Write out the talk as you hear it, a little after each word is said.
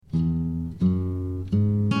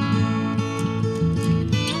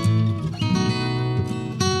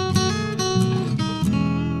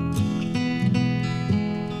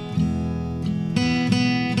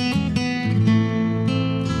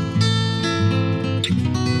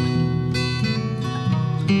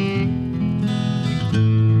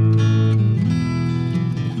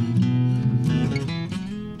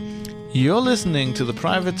You're listening to The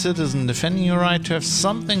Private Citizen, defending your right to have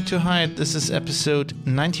something to hide. This is episode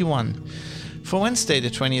 91 for Wednesday, the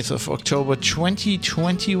 20th of October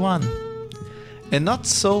 2021. A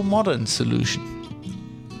not-so-modern solution.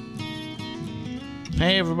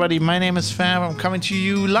 Hey everybody, my name is Fab. I'm coming to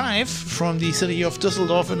you live from the city of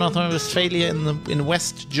Düsseldorf in North Rhine-Westphalia in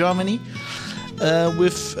West Germany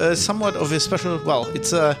with somewhat of a special,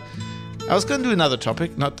 I was going to do another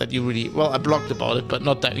topic, not that you really, I blogged about it, but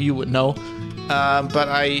not that you would know, but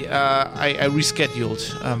I rescheduled.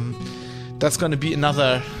 That's going to be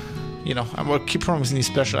another, I will keep promising these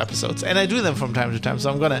special episodes, and I do them from time to time,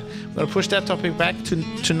 so I'm gonna push that topic back to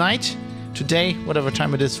tonight, today, whatever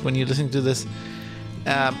time it is when you're listening to this.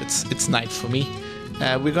 It's night for me.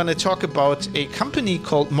 We're going to talk about a company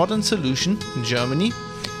called Modern Solution in Germany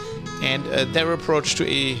and their approach to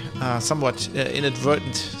a somewhat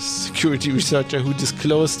inadvertent security researcher who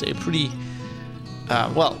disclosed a pretty,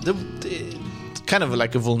 kind of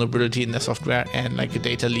like a vulnerability in their software and like a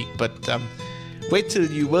data leak. But wait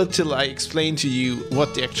till I explain to you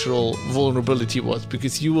what the actual vulnerability was,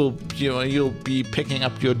 because you'll be picking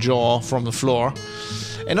up your jaw from the floor.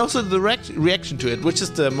 And also the reaction to it, which is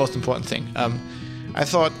the most important thing. I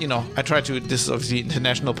thought, this is obviously an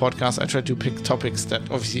international podcast. I try to pick topics that,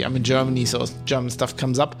 obviously, I'm in Germany, so German stuff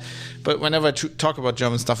comes up. But whenever I talk about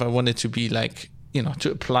German stuff, I want it to be like,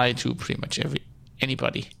 to apply to pretty much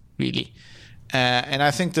anybody, really. And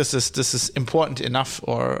I think this is important enough,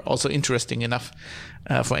 or also interesting enough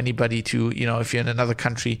for anybody to, if you're in another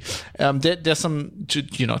country. There's some,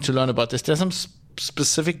 to learn about this, there's some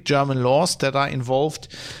specific German laws that are involved.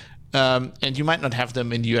 And you might not have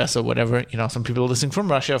them in the US or whatever. Some people are listening from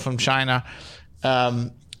Russia, from China.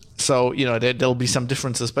 So, there'll be some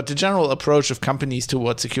differences. But the general approach of companies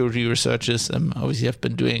towards security researchers, obviously I've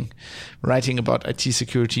been writing about IT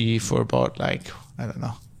security for about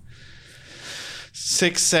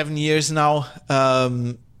 6-7 years now.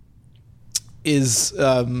 It's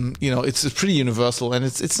pretty universal, and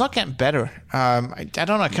it's not getting better. I don't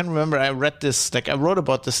know. I can't remember. I read this, I wrote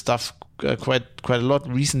about this stuff quite a lot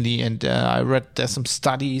recently, and I read there's some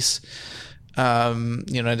studies.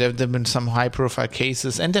 There've been some high profile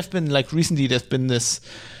cases, and there've been recently there's been this.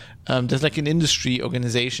 There's an industry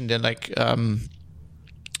organization. They're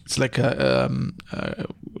it's like an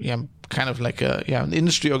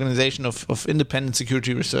industry organization of independent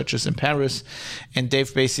security researchers in Paris, and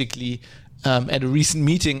they've basically at a recent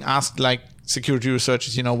meeting asked security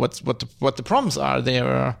researchers, what the problems are they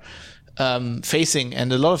are facing,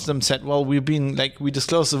 and a lot of them said, well, we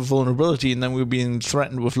disclosed a vulnerability and then we're being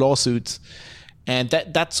threatened with lawsuits. And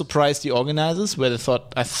that surprised the organizers, where I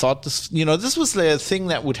thought this, this was a thing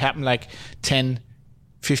that would happen 10-15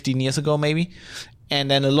 years ago maybe. And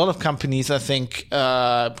then a lot of companies, I think,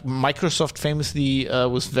 Microsoft famously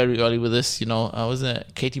was very early with this. Was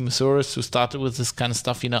it Katie Masouras who started with this kind of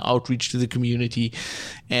stuff, outreach to the community,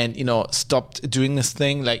 and stopped doing this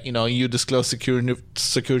thing. You disclose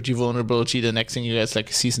security vulnerability, the next thing you get is a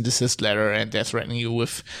cease and desist letter, and they're threatening you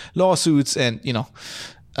with lawsuits and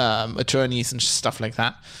attorneys and stuff like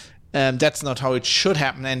that. That's not how it should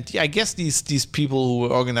happen. And I guess these people who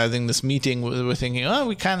were organizing this meeting were thinking,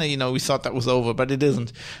 we kind of, we thought that was over, but it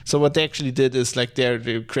isn't. So what they actually did is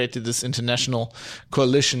they created this international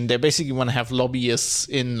coalition. They basically want to have lobbyists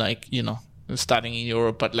in starting in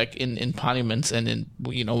Europe, but in parliaments and in,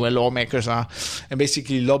 where lawmakers are, and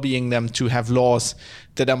basically lobbying them to have laws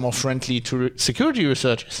that are more friendly to security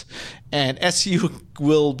researchers. And as you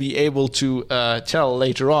will be able to tell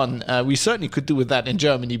later on, we certainly could do with that in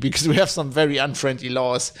Germany, because we have some very unfriendly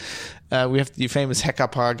laws. We have the famous hacker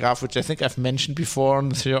paragraph, which I think I've mentioned before on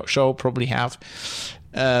the show, probably have.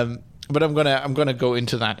 But I'm gonna go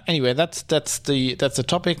into that anyway. That's the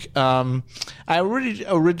topic. I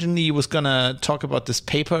originally was gonna talk about this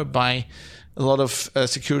paper by a lot of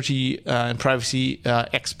security and privacy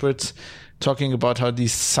experts, talking about how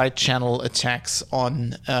these side channel attacks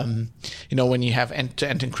on, when you have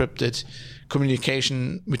end-to-end encrypted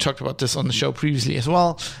communication. We talked about this on the show previously as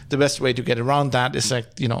well. The best way to get around that is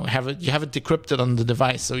you have it decrypted on the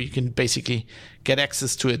device, so you can basically get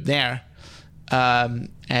access to it there. And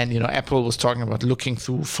Apple was talking about looking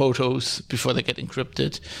through photos before they get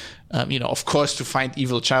encrypted, of course, to find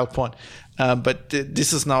evil child porn. But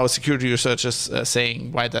this is now security researchers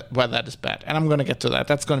saying why that is bad, and I'm going to get to that.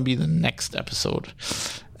 That's going to be the next episode.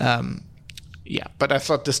 But I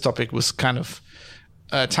thought this topic was kind of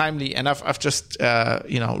timely, and I've just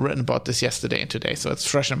written about this yesterday and today, so it's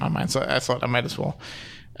fresh in my mind. So I thought I might as well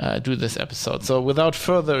do this episode. So without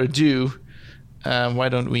further ado, why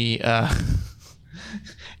don't we,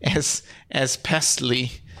 as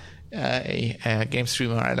pestily a game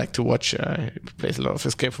streamer I like to watch, plays a lot of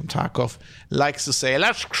Escape from Tarkov, likes to say,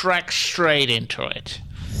 let's crack straight into it.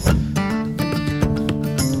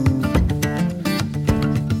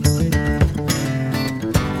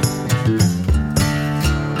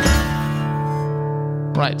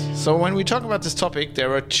 Right, so when we talk about this topic,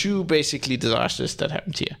 there are two basically disasters that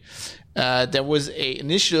happened here. There was a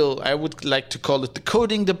initial, I would like to call it the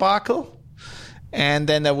coding debacle, and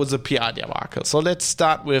then there was a PR debacle. So let's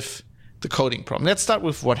start with the coding problem. Let's start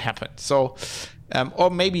with what happened. So,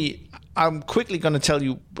 or maybe I'm quickly going to tell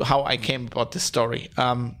you how I came about this story.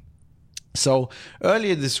 So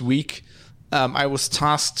earlier this week, I was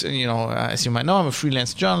tasked, as you might know, I'm a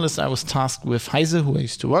freelance journalist. I was tasked with Heise, who I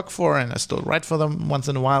used to work for, and I still write for them once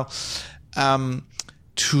in a while,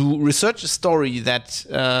 to research a story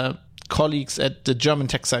that colleagues at the German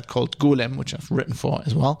tech site called Golem, which I've written for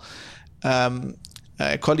as well,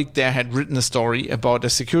 a colleague there had written a story about a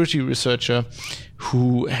security researcher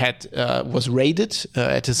who had was raided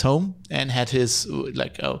at his home and had his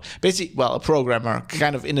a programmer,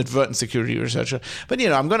 kind of inadvertent security researcher. But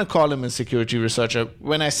I'm going to call him a security researcher.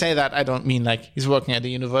 When I say that, I don't mean like he's working at a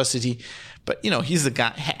university, but he's a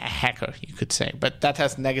guy, a hacker, you could say. But that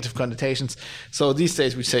has negative connotations. So these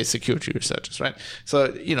days we say security researchers, right?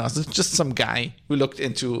 So it's just some guy who looked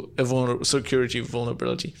into a security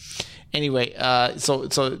vulnerability. Anyway, so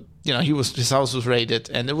his house was raided,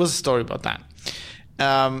 and there was a story about that.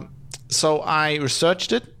 So I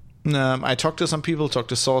researched it. I talked to some people, talked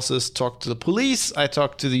to sources, talked to the police. I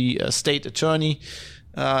talked to the state attorney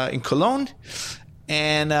in Cologne,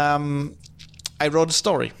 and I wrote a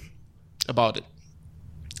story about it,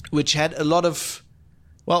 which had a lot of,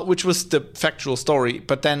 which was the factual story.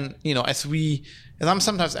 But then, as I'm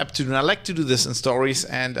sometimes apt to do, and I like to do this in stories,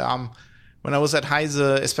 and when I was at Heise,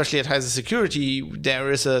 especially at Heise Security,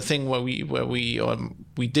 there is a thing where we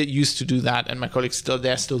did used to do that, and my colleagues still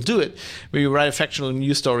do it, where you write a factual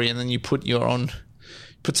news story and then you put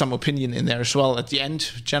some opinion in there as well at the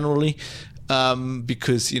end, generally,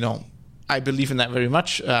 because I believe in that very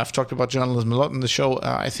much. I've talked about journalism a lot in the show.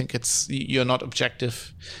 I think you're not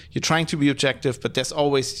objective. You're trying to be objective, but there's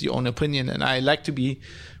always your own opinion, and I like to be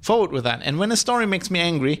forward with that. And when a story makes me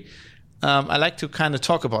angry, I like to kind of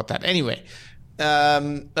talk about that. Anyway,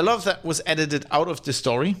 a lot of that was edited out of the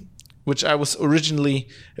story, which I was originally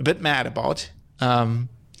a bit mad about.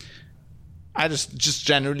 I just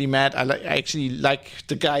generally mad. I actually like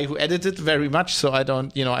the guy who edited very much, so I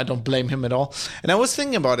don't blame him at all. And I was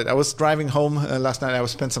thinking about it. I was driving home last night. I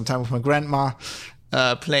spent some time with my grandma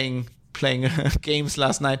playing games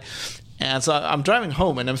last night. And so I'm driving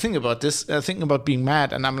home and I'm thinking about this, thinking about being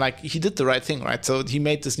mad. And I'm like, he did the right thing, right? So he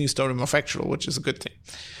made this new story more factual, which is a good thing.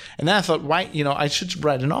 And then I thought, why, I should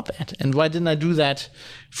write an op-ed. And why didn't I do that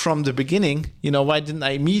from the beginning? Why didn't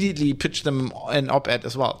I immediately pitch them an op-ed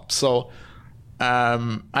as well? So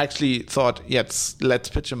I actually thought, yes, let's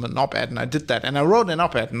pitch him an op-ed. And I did that. And I wrote an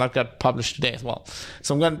op-ed and that got published today as well.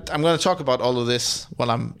 So I'm going to talk about all of this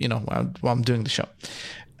while I'm doing the show.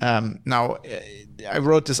 Now, I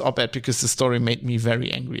wrote this op-ed because the story made me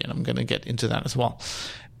very angry, and I'm going to get into that as well.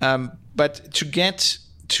 But to get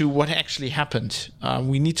to what actually happened,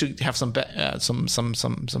 we need to have some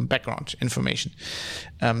background information.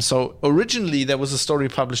 So originally, there was a story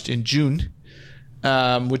published in June,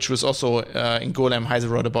 which was also in Golem. Heise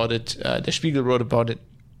wrote about it. Der Spiegel wrote about it.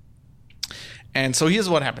 And so here's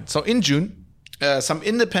what happened. So in June, some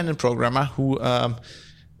independent programmer who,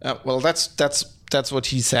 that's what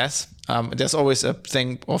he says. There's always a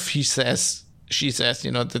thing of he says, she says,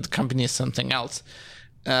 that the company is something else.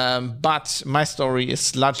 But my story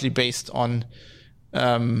is largely based on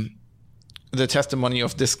the testimony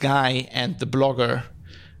of this guy and the blogger,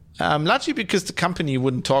 largely because the company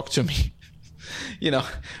wouldn't talk to me,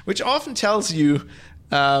 which often tells you,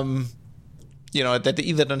 that they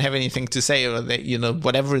either don't have anything to say or they,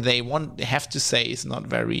 whatever they have to say is not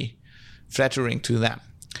very flattering to them.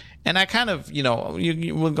 And I kind of,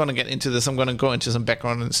 we're going to get into this. I'm going to go into some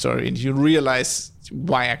background in the story, and you realize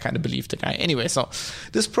why I kind of believe the guy. Anyway, so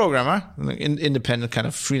this programmer, independent kind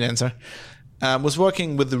of freelancer, was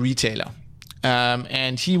working with the retailer.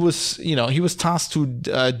 And he was tasked to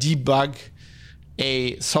debug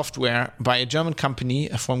a software by a German company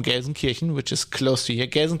from Gelsenkirchen, which is close to here.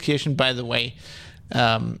 Gelsenkirchen, by the way,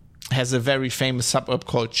 has a very famous suburb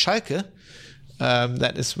called Schalke.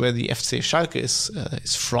 That is where the FC Schalke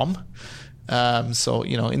is from. So,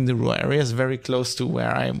 in the rural areas, very close to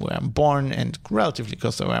where I'm born and relatively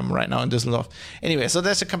close to where I'm right now in Düsseldorf. Anyway, so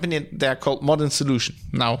there's a company there called Modern Solution.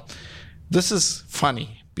 Now, this is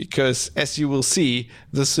funny because as you will see,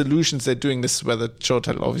 the solutions they're doing, this is where the show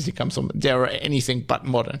title obviously comes from, they're anything but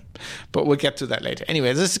modern. But we'll get to that later.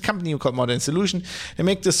 Anyway, this is a company called Modern Solution. They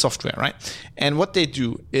make this software, right? And what they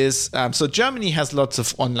do is, so Germany has lots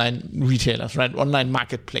of online retailers, right? Online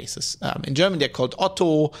marketplaces. In Germany, they're called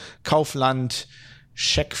Otto, Kaufland,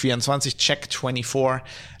 Check24, Check24.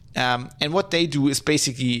 And what they do is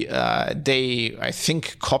basically they, I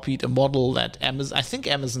think, copied a model that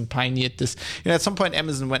Amazon pioneered this. At some point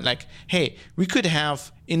Amazon went like, hey, we could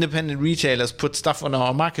have independent retailers put stuff on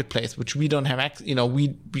our marketplace which we don't have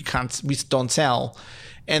we don't sell,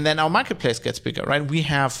 and then our marketplace gets bigger, right?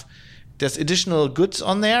 There's additional goods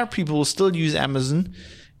on there, people will still use Amazon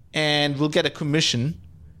and we'll get a commission.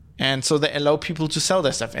 And so they allow people to sell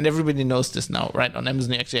their stuff. And everybody knows this now, right? On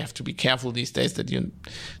Amazon, you actually have to be careful these days that you're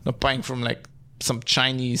not buying from like some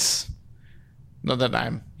Chinese. Not that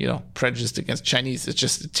I'm, prejudiced against Chinese. It's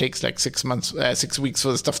just, it takes like 6 weeks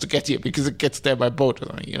for the stuff to get here because it gets there by boat or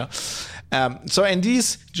something, So in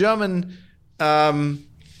these German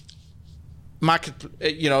market,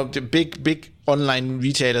 the big online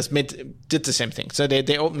retailers did the same thing. So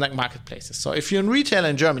they opened like marketplaces. So if you're a retailer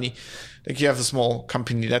in Germany, like you have a small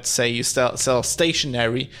company, let's say you sell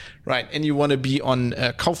stationery, right? And you want to be on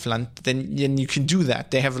Kaufland, then you can do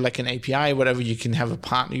that. They have like an API, whatever. You can have a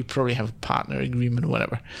partner. You probably have a partner agreement or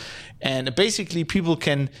whatever. And basically people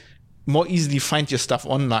can more easily find your stuff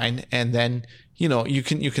online, and then, you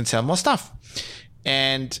can sell more stuff.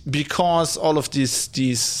 And because all of these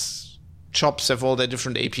shops have all their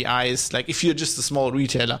different APIs. Like if you're just a small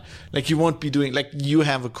retailer, like you won't be doing, like you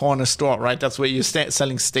have a corner store, right? That's where you're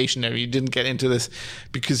selling stationery. You didn't get into this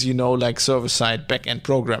because like server-side back-end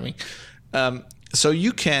programming. So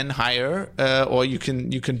you can hire or you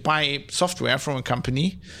can buy software from a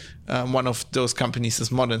company. One of those companies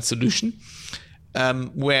is Modern Solution,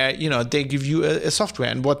 where they give you a software,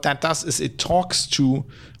 and what that does is it talks to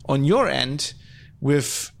on your end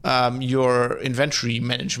with your inventory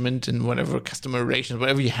management and whatever customer relations,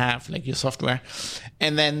 whatever you have, like your software,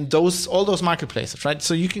 and then all those marketplaces, right?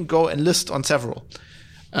 So you can go and list on several,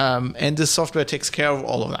 and this software takes care of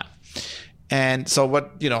all of that. And so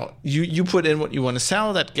what you put in what you want to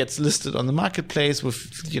sell, that gets listed on the marketplace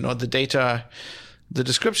with the data, the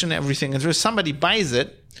description, everything. And if somebody buys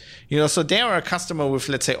it, so they are a customer with,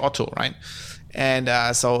 let's say, Otto, right?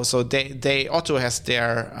 And so they Otto has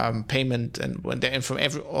their payment and when they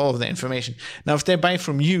all of the information. Now, if they buy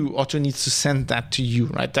from you, Otto needs to send that to you,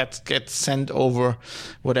 right? That gets sent over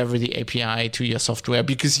whatever the API to your software,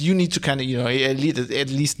 because you need to kind of at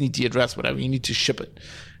least need the address, whatever. You need to ship it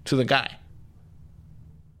to the guy.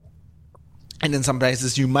 And in some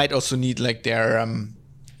places, you might also need like their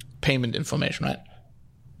payment information, right?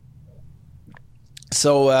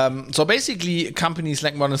 So basically, companies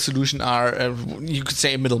like Modern Solution are, you could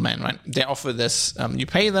say, a middleman, right? They offer this, you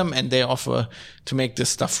pay them, and they offer to make this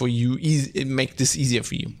stuff for you, make this easier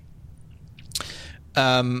for you.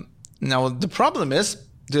 Now the problem is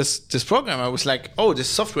this programmer was like, oh, this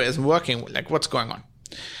software isn't working. Like, what's going on?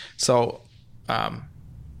 So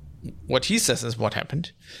what he says is what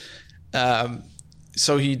happened.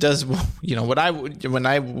 So he does, when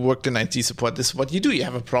I worked in IT support, this is what you do. You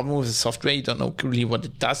have a problem with the software. You don't know really what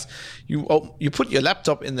it does. You put your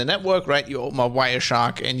laptop in the network, right? You open a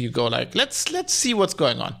Wireshark and you go like, let's see what's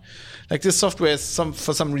going on. Like this software is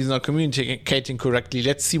for some reason not communicating correctly.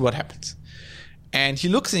 Let's see what happens. And he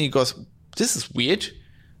looks and he goes, this is weird.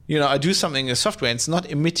 I do something in the software and it's not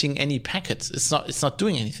emitting any packets. It's not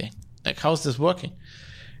doing anything. Like, how's this working?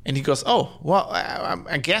 And he goes, oh, well,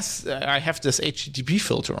 I guess I have this HTTP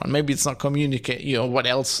filter on. Maybe it's not communicating, what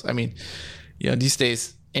else? I mean, these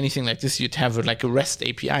days, anything like this, you'd have like a REST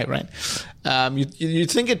API, right? You'd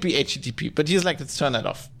think it'd be HTTP, but he's like, let's turn that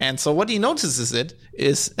off. And so what he notices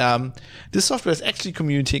is this software is actually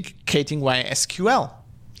communicating via SQL,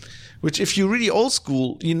 which if you're really old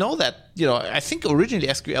school, I think originally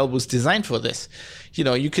SQL was designed for this.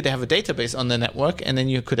 You could have a database on the network, and then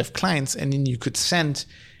you could have clients, and then you could send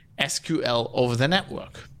SQL over the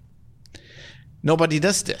network. Nobody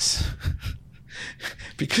does this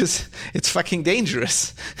because it's fucking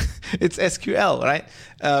dangerous. It's SQL, right?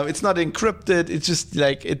 It's not encrypted. It's just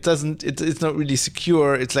like it's not really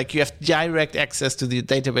secure. It's like you have direct access to the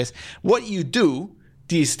database. What you do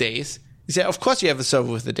these days is, of course, you have a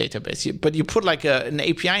server with the database, but you put like an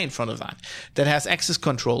API in front of that has access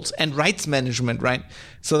controls and rights management, right?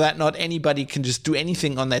 So that not anybody can just do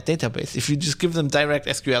anything on that database. If you just give them direct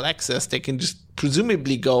SQL access, they can just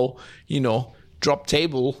presumably go, drop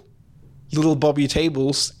table, little Bobby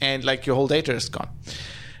tables, and like your whole data is gone.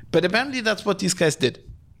 But apparently that's what these guys did.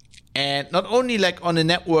 And not only like on a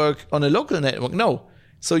network, on a local network, no.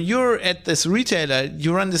 So you're at this retailer,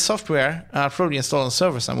 you run this software, probably installed on a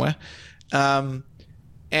server somewhere,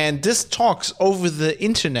 and this talks over the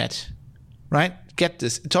internet, right? Get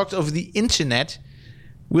this. It talks over the internet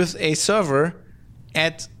with a server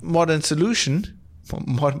at Modern Solution,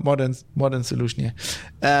 modern Solution,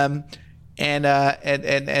 yeah,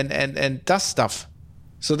 and does stuff.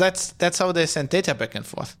 So that's how they send data back and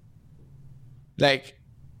forth, like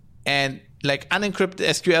unencrypted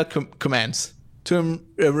SQL commands to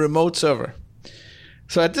a remote server.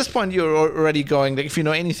 So at this point, you're already going, like, if you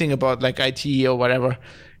know anything about like IT or whatever,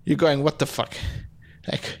 you're going, what the fuck?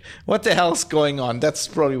 Like, what the hell's going on? That's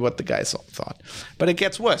probably what the guys thought. But it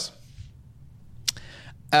gets worse.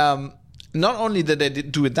 Not only did they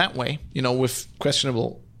do it that way, with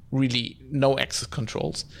questionable, really no access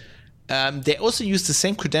controls, they also used the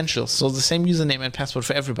same credentials, so the same username and password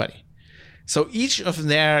for everybody. So each of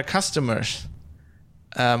their customers,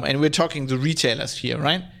 and we're talking the retailers here,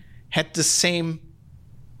 right, had the same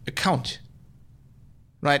account,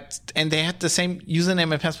 right? And they had the same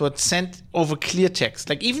username and password sent over clear text.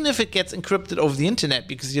 Like, even if it gets encrypted over the internet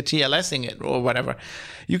because you're TLSing it or whatever,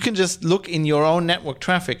 you can just look in your own network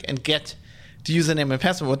traffic and get the username and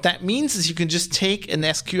password. What that means is you can just take an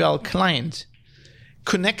SQL client,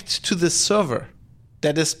 connect to the server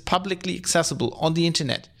that is publicly accessible on the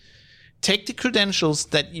internet, take the credentials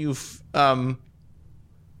that you've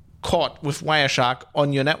caught with Wireshark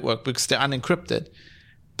on your network because they're unencrypted,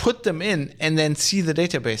 put them in, and then see the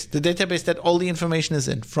database that all the information is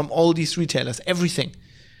in from all these retailers, everything.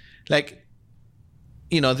 Like,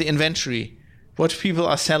 the inventory, what people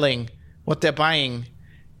are selling, what they're buying,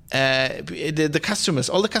 the customers,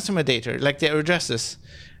 all the customer data, like their addresses,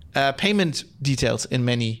 payment details in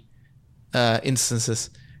many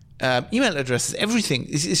instances, email addresses, everything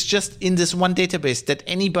is just in this one database that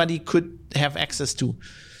anybody could have access to.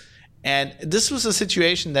 And this was a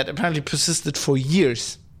situation that apparently persisted for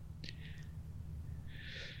years.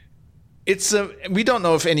 We don't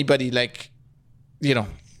know if anybody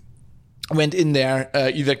went in there,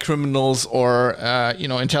 either criminals or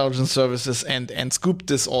intelligence services, and scooped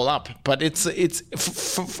this all up. But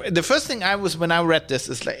the first thing when I read this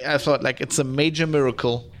is I thought it's a major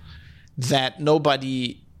miracle that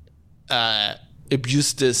nobody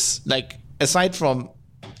abused this. Like, aside from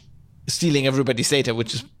stealing everybody's data,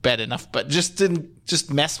 which is bad enough, but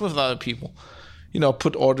didn't mess with other people.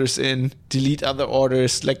 Put orders in, delete other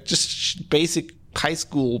orders, like just basic high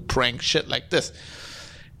school prank shit like this.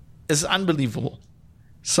 It's unbelievable.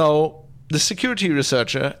 So the security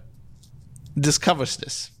researcher discovers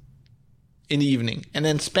this in the evening and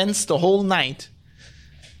then spends the whole night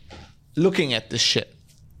looking at this shit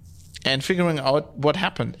and figuring out what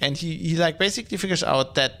happened. And he basically figures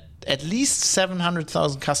out that at least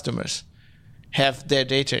 700,000 customers have their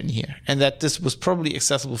data in here, and that this was probably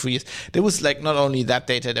accessible for years. There was not only that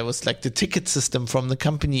data, there was the ticket system from the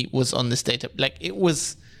company was on this data. It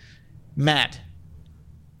was mad.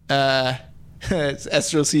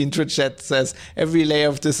 Astro C in Twitch chat says, every layer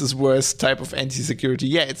of this is worse type of anti-security.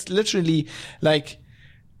 Yeah, it's literally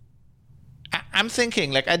I'm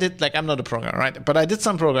thinking, I'm not a programmer, right? But I did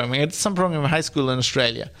some programming. I did some programming in high school in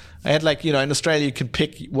Australia. I had in Australia, you can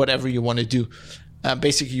pick whatever you want to do.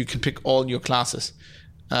 Basically, you can pick all your classes.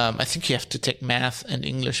 I think you have to take math and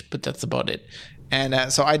English, but that's about it. And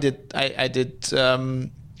so I did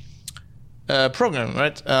programming,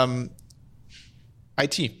 right?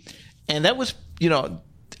 IT. And that was,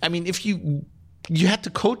 if you had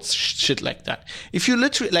to code shit like that. If you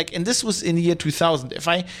literally and this was in the year 2000. And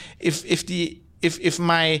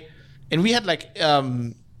we had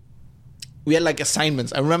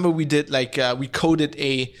assignments. I remember we did we coded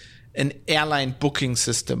an airline booking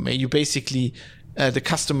system where you basically the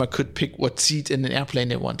customer could pick what seat in an airplane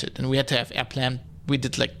they wanted, and we had to have airplane. We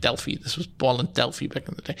did Delphi. This was Ball and Delphi back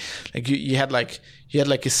in the day. You had a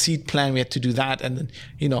seat plan. We had to do that, and then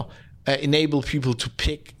enable people to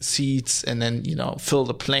pick seats, and then fill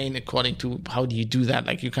the plane according to how do you do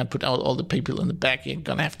that. You can't put out all the people in the back. You're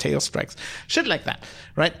gonna have tail strikes, shit like that,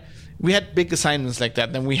 right? We had big assignments like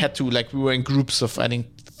that. Then we had to we were in groups of I think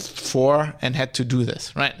 4 and had to do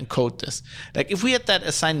this, right, and code this. If we had that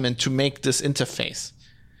assignment to make this interface,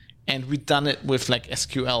 and we'd done it with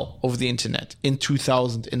SQL over the internet in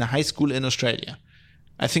 2000 in a high school in Australia,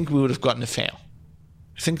 I think we would have gotten a fail.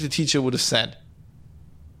 I think the teacher would have said,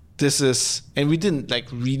 this is, and we didn't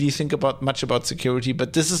really think much about security,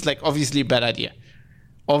 but this is obviously a bad idea.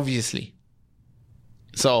 Obviously.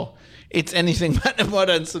 So it's anything but a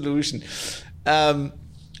modern solution.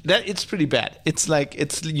 That it's pretty bad. It's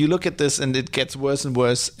you look at this and it gets worse and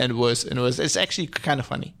worse and worse and worse. It's actually kind of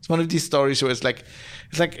funny. It's one of these stories where it's like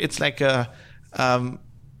a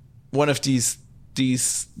one of these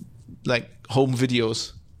like home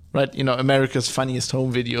videos, right? You know, America's Funniest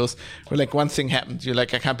Home Videos, where like one thing happened, you're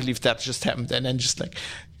like, I can't believe that just happened, and then just like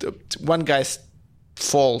one guy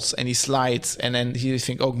falls and he slides, and then you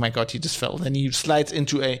think, oh my god, he just fell, and he slides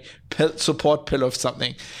into a support pillar of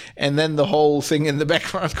something, and then the whole thing in the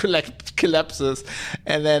background collapses,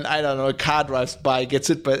 and then I don't know, a car drives by, gets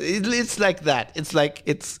it, but it's like that. It's like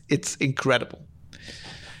it's incredible.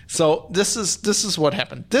 So this is what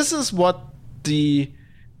happened. This is what the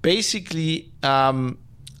basically.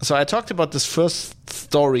 So I talked about this first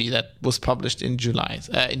story that was published in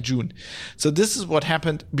June. So this is what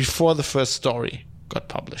happened before the first story got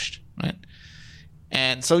published, right?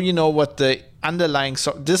 And so you know what the underlying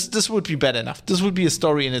this would be bad enough. This would be a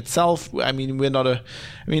story in itself. I mean,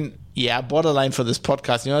 borderline for this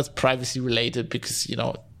podcast. You know, it's privacy related because, you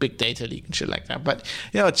know, big data leak and shit like that. But,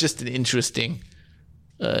 you know, it's just an interesting,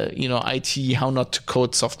 IT, how not to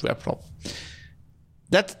code software problem.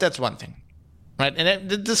 That's one thing.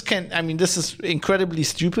 This is incredibly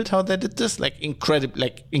stupid how they did this.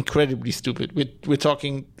 Incredibly stupid.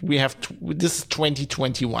 This is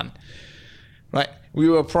 2021, right? We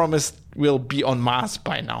were promised we'll be on Mars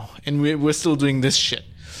by now, and we're still doing this shit.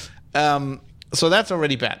 So that's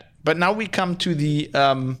already bad. But now we come to the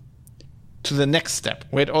next step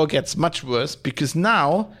where it all gets much worse, because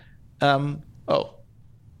now, I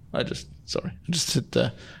just hit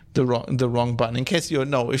the wrong button. In case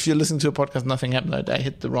if you're listening to a podcast, nothing happened. I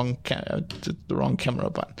hit the wrong camera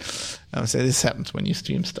button. So this happens when you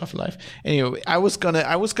stream stuff live. Anyway, I was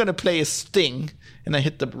gonna play a sting, and I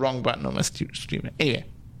hit the wrong button on my stream. Anyway,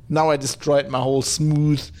 now I destroyed my whole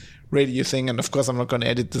smooth radio thing, and of course I'm not gonna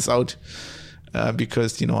edit this out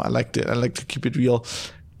because I like to keep it real.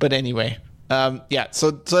 But anyway,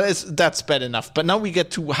 So that's bad enough. But now we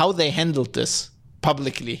get to how they handled this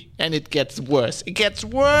publicly, and it gets worse. It gets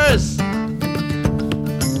worse.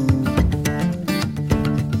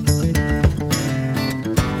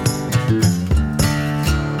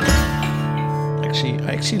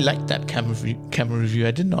 I actually like that camera review.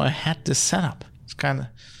 I didn't know I had this set up. It's kind of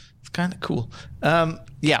cool.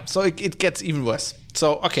 So it gets even worse.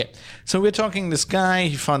 So okay, so we're talking this guy.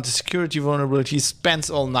 He found the security vulnerability. He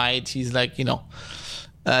spends all night. He's like,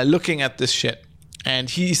 looking at this shit.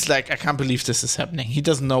 And he's like, I can't believe this is happening. He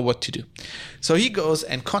doesn't know what to do. So he goes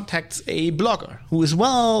and contacts a blogger who is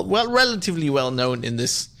relatively well known in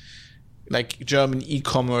this like German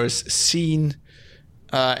e-commerce scene,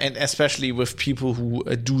 and especially with people who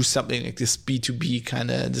do something like this B2B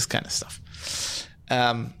this kind of stuff.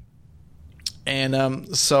 The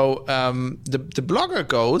blogger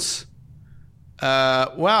goes,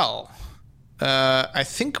 I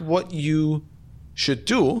think what you should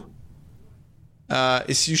do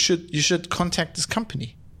is you should contact this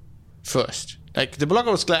company first. Like, the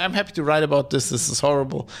blogger was like, I'm happy to write about this. This is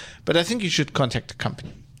horrible, but I think you should contact the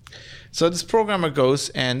company. So this programmer goes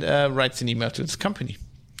and writes an email to this company,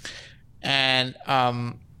 and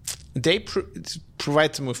they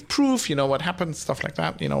provide them with proof. What happened, stuff like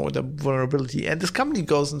that. With the vulnerability, and this company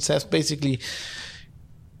goes and says basically,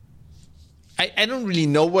 I don't really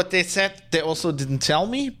know what they said. They also didn't tell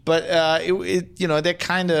me, but they're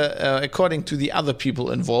kind of, according to the other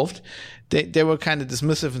people involved, they were kind of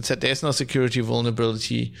dismissive and said there's no security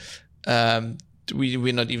vulnerability.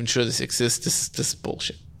 We're not even sure this exists. This is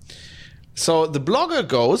bullshit. So the blogger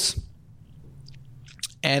goes,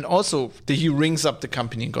 and also he rings up the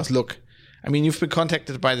company and goes, look, I mean, you've been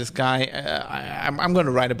contacted by this guy. I'm going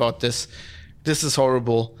to write about this. This is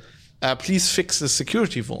horrible. Please fix the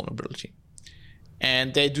security vulnerability.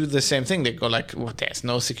 And they do the same thing. They go like, well, there's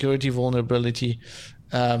no security vulnerability.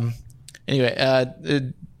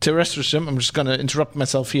 Terrestrious Jim, I'm just going to interrupt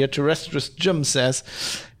myself here. Terrestrious Jim says,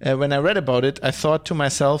 when I read about it, I thought to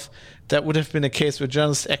myself, that would have been a case where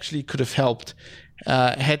journalists actually could have helped.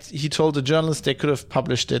 Had he told the journalists, they could have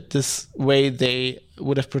published it. This way, they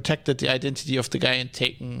would have protected the identity of the guy and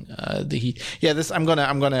taken the heat. Yeah, I'm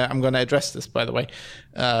gonna address this, by the way.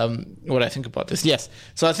 What I think about this. Yes.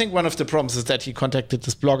 So I think one of the problems is that he contacted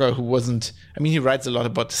this blogger who wasn't. I mean, he writes a lot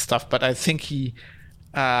about this stuff, but I think he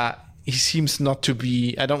seems not to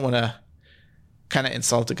be. I don't want to kind of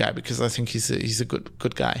insult the guy because I think he's a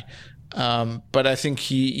good guy. But I think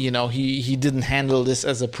he didn't handle this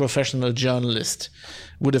as a professional journalist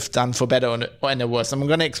would have done, for better or worse. I'm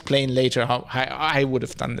going to explain later how I would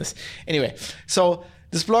have done this. Anyway, so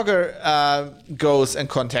this blogger goes and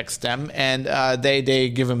contacts them, and they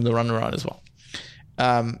give him the runaround as well.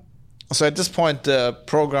 So at this point, the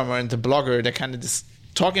programmer and the blogger, they're kind of just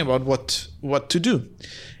talking about what to do,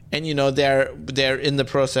 and they're in the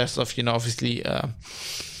process of obviously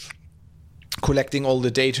collecting all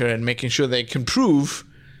the data and making sure they can prove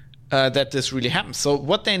that this really happens. So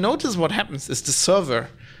what they notice what happens is the server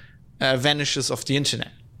vanishes off the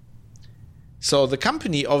internet. So the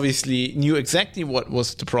company obviously knew exactly what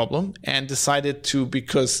was the problem and decided to,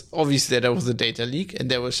 because obviously there was a data leak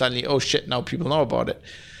and they were suddenly, oh shit, now people know about it.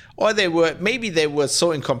 Or maybe they were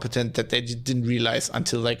so incompetent that they didn't realize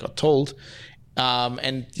until they got told,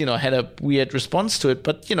 and had a weird response to it.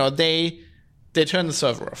 But they turned the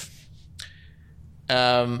server off.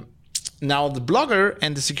 Now the blogger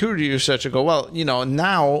and the security researcher go, well,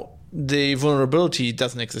 now the vulnerability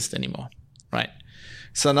doesn't exist anymore, right?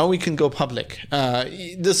 So now we can go public.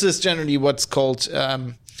 This is generally what's called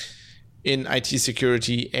in IT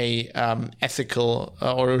security a ethical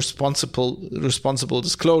or responsible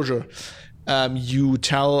disclosure. You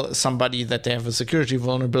tell somebody that they have a security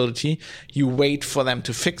vulnerability, you wait for them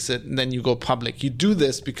to fix it, and then you go public. You do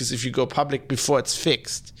this because if you go public before it's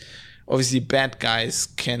fixed, obviously bad guys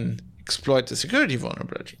can exploit the security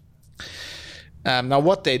vulnerability. Now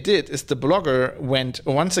what they did is the blogger went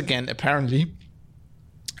once again, apparently,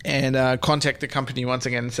 and contacted the company once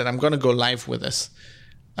again and said, I'm going to go live with this.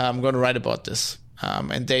 I'm going to write about this.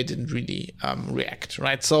 And they didn't really react,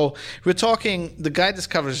 right? So we're talking, the guy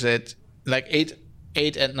discovers it like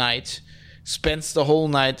 8 at night, spends the whole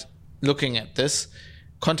night looking at this,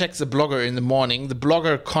 contacts the blogger in the morning. The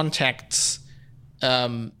blogger contacts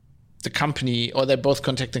the company, or they both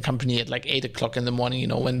contact the company at like 8 o'clock in the morning,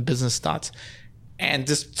 when business starts. And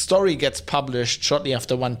this story gets published shortly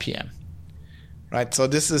after 1 p.m. Right, so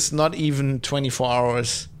this is not even 24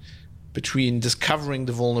 hours between discovering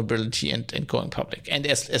the vulnerability and going public, and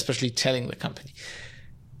especially telling the company.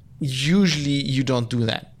 Usually, you don't do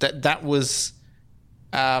that. That was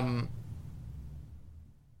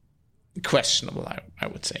questionable, I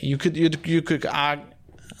would say. You could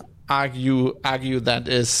argue that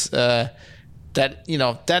is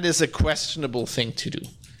that is a questionable thing to do.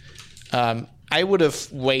 I would have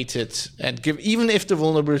waited and even if the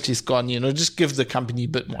vulnerability is gone, just give the company a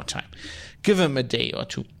bit more time. Give them a day or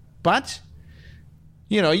two. But,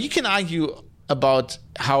 you can argue about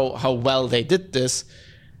how well they did this.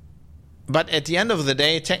 But at the end of the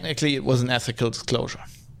day, technically, it was an ethical disclosure.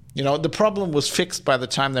 The problem was fixed by the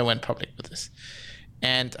time they went public with this.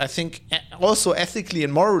 And I think also ethically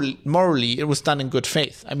and morally, it was done in good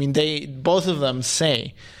faith. I mean, both of them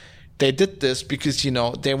say they did this because,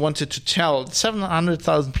 they wanted to tell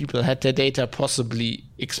 700,000 people had their data possibly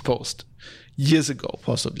exposed years ago,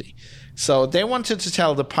 possibly. So they wanted to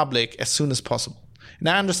tell the public as soon as possible. And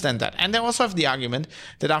I understand that. And they also have the argument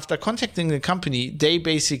that after contacting the company, they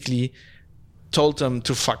basically told them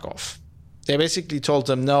to fuck off. They basically told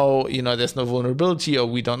them, no, there's no vulnerability, or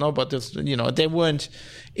we don't know about this. They weren't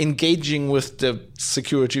engaging with the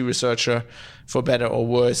security researcher, for better or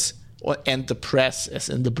worse, and the press, as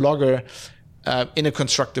in the blogger, in a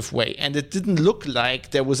constructive way. And it didn't look like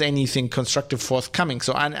there was anything constructive forthcoming.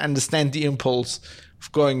 So I understand the impulse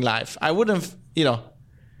of going live. I would have,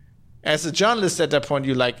 as a journalist at that point,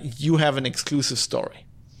 you have an exclusive story.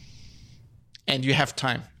 And you have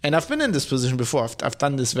time. And I've been in this position before. I've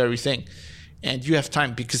done this very thing. And you have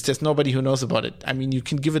time because there's nobody who knows about it. I mean, you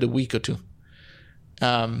can give it a week or two.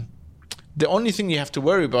 The only thing you have to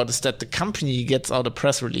worry about is that the company gets out a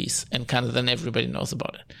press release and kind of then everybody knows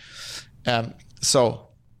about it. So,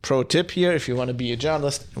 pro tip here, if you want to be a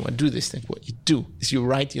journalist and want to do this thing, what you do is you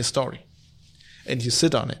write your story and you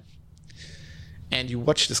sit on it. And you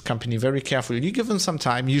watch this company very carefully. You give them some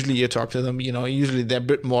time. Usually you talk to them, usually they're a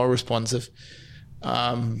bit more responsive.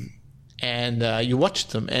 And you watch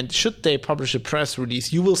them. And should they publish a press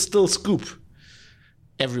release, you will still scoop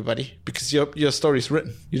everybody because your story is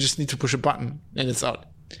written. You just need to push a button and it's out.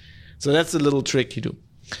 So that's a little trick you do.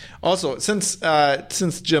 Also, since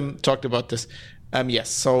Jim talked about this, yes.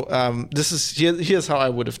 So here's how I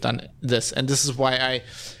would have done this, and this is why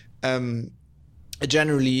I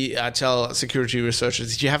generally tell security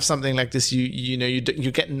researchers: if you have something like this,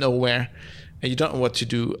 you get nowhere, and you don't know what to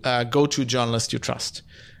do. Go to a journalist you trust.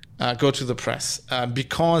 Go to the press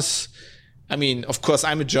because. I mean, of course,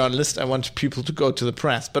 I'm a journalist. I want people to go to the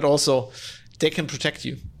press, but also they can protect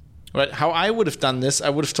you, right? How I would have done this, I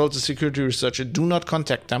would have told the security researcher, do not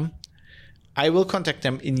contact them. I will contact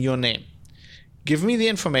them in your name. Give me the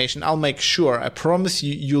information. I'll make sure. I promise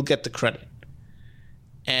you, you'll get the credit.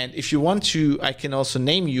 And if you want to, I can also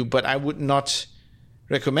name you, but I would not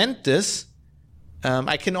recommend this.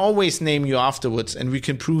 I can always name you afterwards and we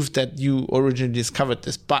can prove that you originally discovered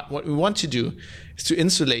this. But what we want to do is to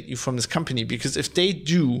insulate you from this company, because if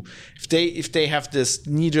they have this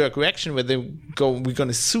knee-jerk reaction where they go, we're going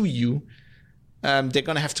to sue you, they're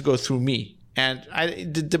going to have to go through me. And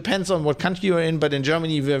it depends on what country you're in, but in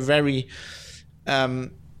Germany we're very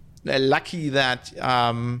lucky that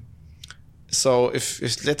so if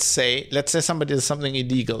let's say somebody does something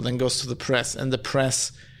illegal, then goes to the press, and the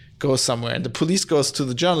press goes somewhere, and the police goes to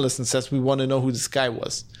the journalist and says, we want to know who this guy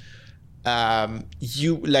was.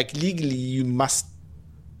 You legally you must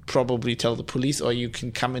probably tell the police, or you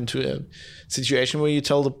can come into a situation where you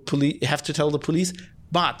have to tell the police.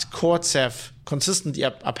 But courts have consistently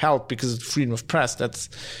upheld, because of freedom of press that's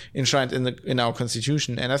enshrined in our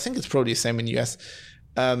constitution, and I think it's probably the same in the US,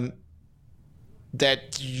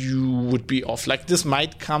 that you would be off. Like, this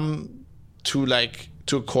might come to a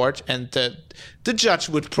court, and the judge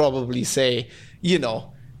would probably say,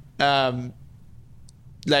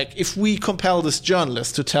 if we compel this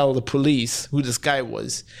journalist to tell the police who this guy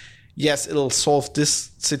was, yes, it'll solve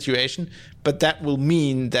this situation, but that will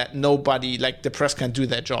mean that nobody, the press, can't do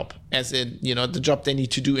their job, as in, the job they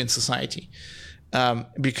need to do in society.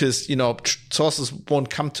 Because, sources won't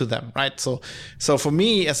come to them, right? So for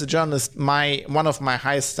me as a journalist, one of my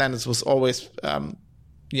highest standards was always,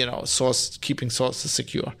 keeping sources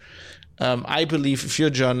secure. I believe if you're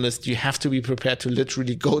a journalist, you have to be prepared to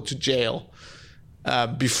literally go to jail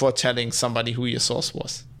before telling somebody who your source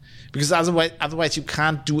was. Because otherwise you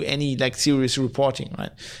can't do any serious reporting,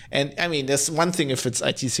 right? And I mean, there's one thing if it's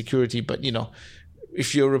IT security, but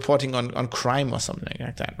if you're reporting on crime or something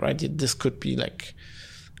like that, right? This could be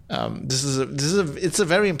it's a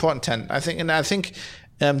very important tenet, I think. And I think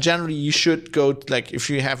generally you should go if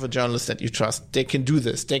you have a journalist that you trust, they can do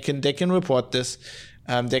this, they can report this,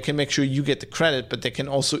 they can make sure you get the credit, but they can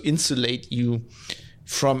also insulate you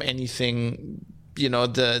from anything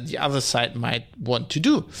the other side might want to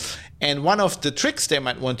do. And one of the tricks they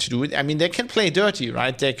might want to do, I mean, they can play dirty,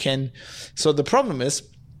 right? So the problem is,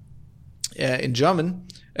 in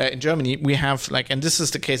Germany, we have and this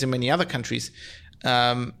is the case in many other countries,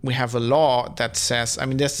 we have a law that says, I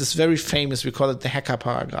mean, there's this very famous, we call it the hacker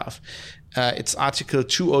paragraph. It's Article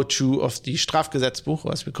 202 of the Strafgesetzbuch,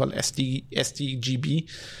 or as we call it, StGB,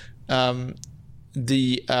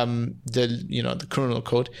 the criminal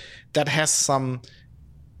code, that has some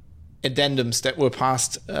addendums that were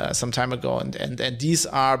passed some time ago, and these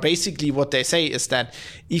are basically, what they say is that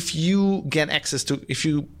if you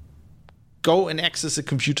go and access a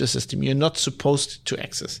computer system you're not supposed to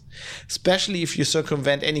access, especially if you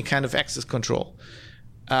circumvent any kind of access control,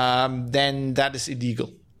 then that is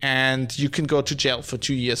illegal, and you can go to jail for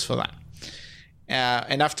 2 years for that.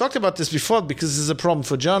 And I've talked about this before, because this is a problem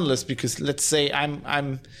for journalists. Because let's say if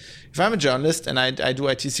I'm a journalist and I do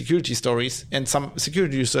IT security stories, and some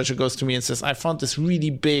security researcher goes to me and says, I found this really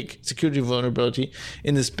big security vulnerability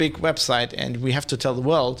in this big website, and we have to tell the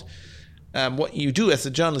world. What you do as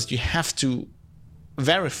a journalist, you have to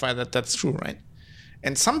verify that that's true, right?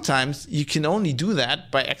 And sometimes you can only do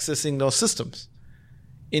that by accessing those systems,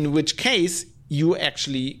 in which case you're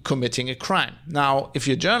actually committing a crime. Now, if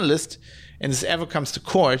you're a journalist and this ever comes to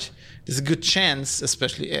court, there's a good chance,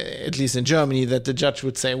 especially at least in Germany, that the judge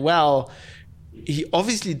would say, well, he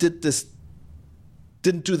obviously didn't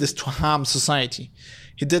do this to harm society.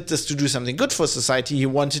 He did this to do something good for society. He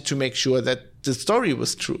wanted to make sure that the story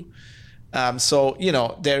was true. So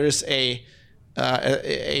there is a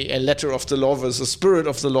letter of the law versus spirit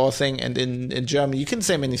of the law thing, and in Germany, you can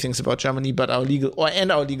say many things about Germany, but our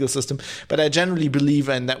legal system. But I generally believe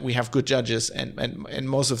in that we have good judges, and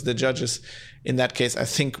most of the judges in that case, I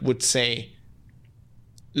think, would say,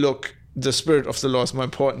 look, the spirit of the law is more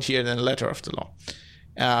important here than the letter of the law.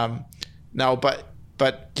 Now, but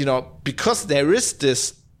because there is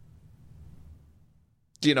this.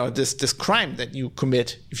 This crime that you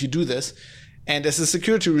commit if you do this, and as a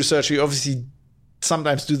security researcher, you obviously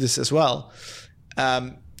sometimes do this as well.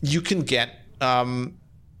 You can get,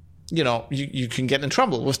 you can get in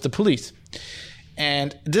trouble with the police,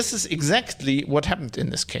 and this is exactly what happened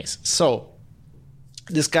in this case. So,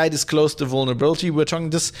 this guy disclosed the vulnerability. We're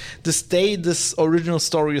talking this day this original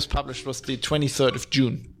story was published was the 23rd of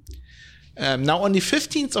June. Now, on the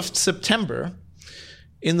 15th of September.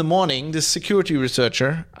 In the morning, this security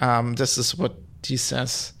researcher, this is what he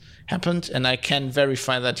says happened, and I can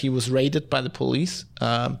verify that he was raided by the police.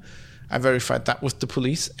 I verified that with the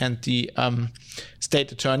police and the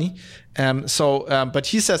state attorney. But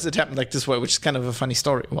he says it happened like this way, which is kind of a funny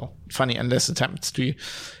story. Well, funny unless it happens to you.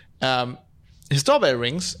 His doorbell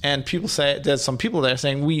rings, and people say, there's some people there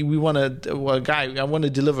saying, we want I want to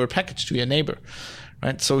deliver a package to your neighbor.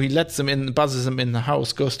 Right? So he lets him in, buzzes him in the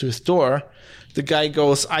house, goes to his door. The guy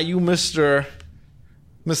goes, are you Mr.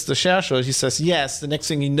 Scherschel? He says, yes. The next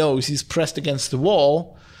thing he knows, he's pressed against the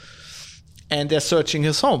wall, and they're searching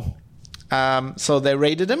his home. So they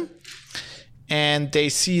raided him, and they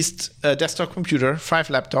seized a desktop computer, 5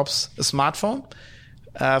 laptops, a smartphone,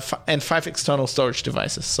 and 5 external storage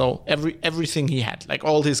devices. So everything he had, like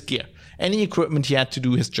all his gear, any equipment he had to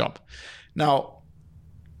do his job. Now,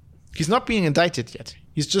 he's not being indicted yet.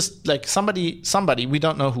 He's just like somebody, we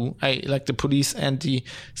don't know who. Like the police and the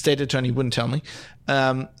state attorney wouldn't tell me.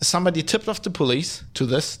 Somebody tipped off the police to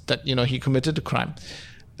this, that, he committed a crime.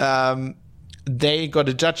 They got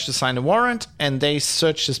a judge to sign a warrant, and they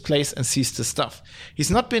searched his place and seized his stuff.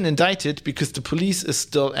 He's not been indicted because the police is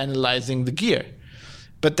still analyzing the gear.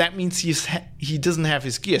 But that means he doesn't have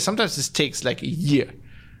his gear. Sometimes this takes like a year,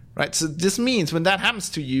 right? So this means when that happens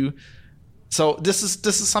to you, so this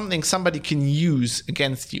is something somebody can use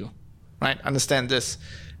against you, right? Understand this.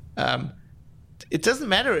 It doesn't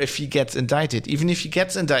matter if he gets indicted. Even if he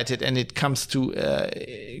gets indicted and it comes to,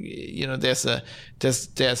 there's a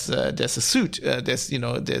suit.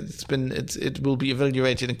 It will be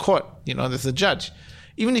evaluated in court. There's a judge.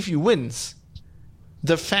 Even if he wins,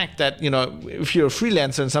 the fact that if you're a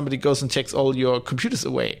freelancer and somebody goes and takes all your computers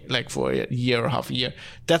away, like for a year or half a year,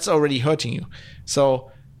 that's already hurting you.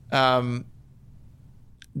 So.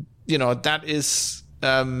 That is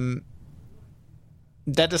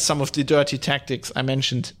some of the dirty tactics I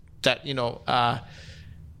mentioned that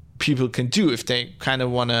people can do if they kind of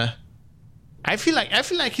want to. I feel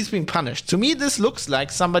like he's being punished. To me, this looks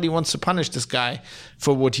like somebody wants to punish this guy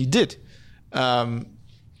for what he did. I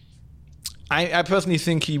personally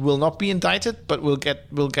think he will not be indicted, but we'll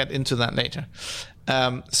get into that later.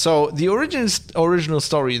 So the original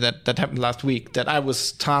story that happened last week that I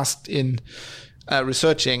was tasked in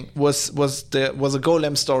researching was a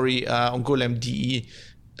Golem story on Golem.de,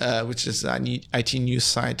 which is an IT news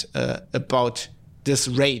site about this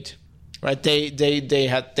raid. Right? They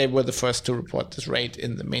were the first to report this raid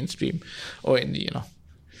in the mainstream, or in the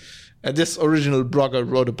this original blogger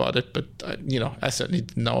wrote about it, but I certainly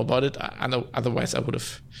didn't know about it. Otherwise, I would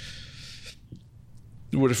have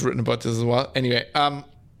written about this as well. Anyway,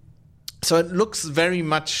 so it looks very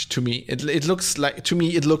much to me. It looks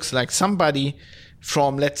like somebody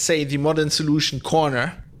from, let's say, the Modern Solution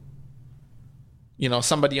corner.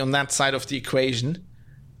 Somebody on that side of the equation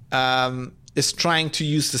is trying to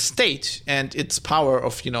use the state and its power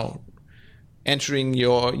of entering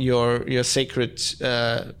your sacred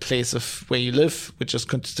place of where you live, which is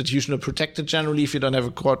constitutional protected generally if you don't have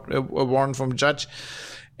a warrant from a judge,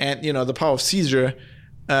 and the power of seizure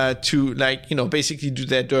to basically do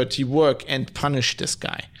their dirty work and punish this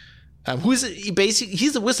guy. He's a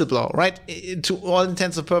whistleblower, right? To all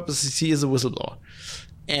intents and purposes, he is a whistleblower,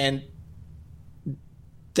 and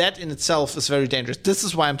that in itself is very dangerous. This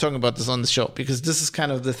is why I'm talking about this on the show, because this is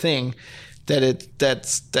kind of the thing that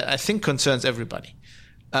I think concerns everybody.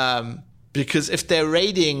 Because if they're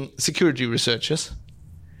raiding security researchers,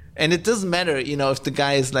 and it doesn't matter, if the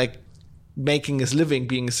guy is like making his living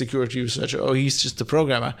being a security researcher, or he's just a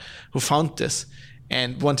programmer who found this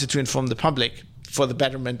and wanted to inform the public for the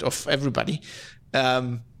betterment of everybody.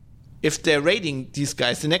 If they're raiding these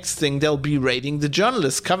guys, the next thing they'll be raiding the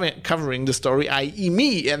journalists covering the story, i.e.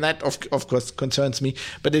 me. And that, of course, concerns me.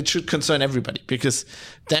 But it should concern everybody, because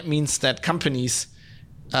that means that companies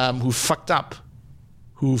who fucked up,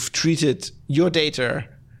 who've treated your data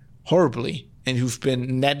horribly, and who've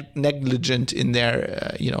been negligent in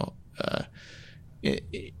their,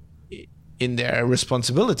 in their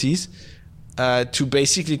responsibilities, to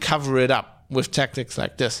basically cover it up with tactics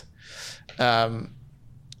like this. And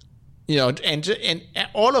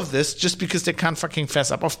all of this just because they can't fucking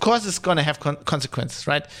fess up. Of course, it's going to have consequences,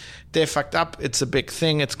 right? They fucked up. It's a big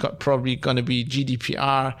thing. It's probably going to be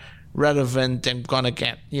GDPR relevant. They're going to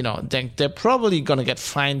get, they're probably going to get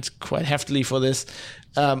fined quite heftily for this.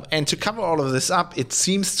 And to cover all of this up, it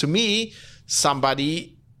seems to me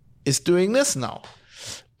somebody is doing this now.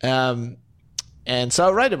 And so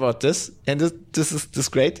I write about this, and this is this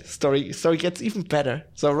great story. Story gets even better.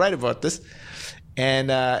 So I write about this.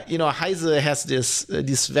 And, Heise has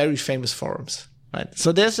these very famous forums, right?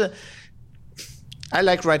 So I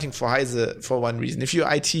like writing for Heise for one reason. If you're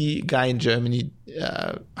an IT guy in Germany,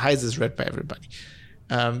 Heise is read by everybody.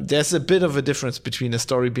 There's a bit of a difference between a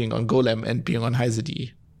story being on Golem and being on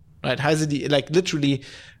Heise.de, right? Heise.de, like literally,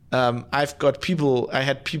 I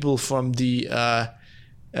had people from the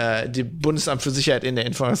Bundesamt für Sicherheit in der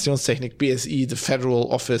Informationstechnik, BSI, the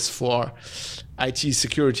Federal Office for IT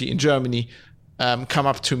Security in Germany, come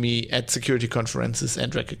up to me at security conferences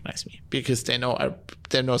and recognize me because they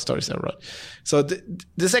know stories I wrote. So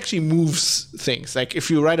this actually moves things. Like if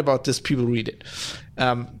you write about this, people read it.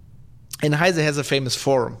 And Heise has a famous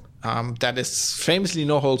forum that is famously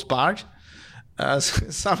no holds barred.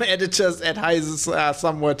 Some editors at Heise are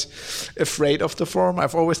somewhat afraid of the forum.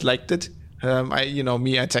 I've always liked it. I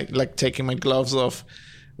like taking my gloves off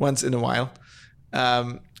once in a while.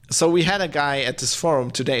 So we had a guy at this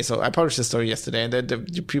forum today. So I published the story yesterday, and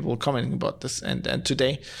the people were commenting about this. And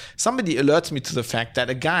today, somebody alerts me to the fact that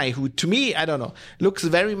a guy who, to me, I don't know, looks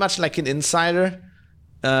very much like an insider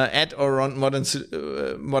at or around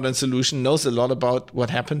Modern Solution, knows a lot about what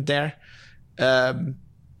happened there,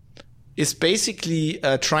 is basically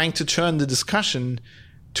trying to turn the discussion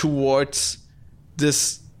towards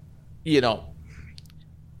this, the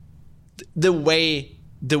way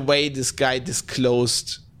this guy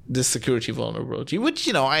disclosed this security vulnerability,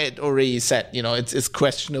 which, I had already said, it's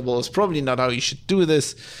questionable. It's probably not how you should do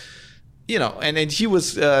this, and he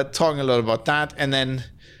was talking a lot about that. And then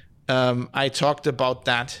I talked about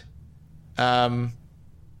that.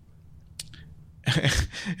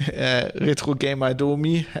 Retro Gamer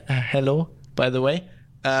Domi, hello, by the way.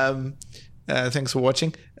 Thanks for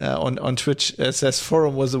watching on Twitch. Says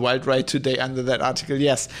forum was a wild ride today under that article.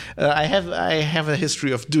 Yes, I have a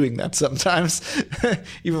history of doing that sometimes.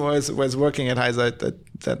 Even when I was working at Heise,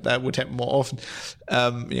 that would happen more often.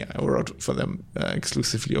 I wrote for them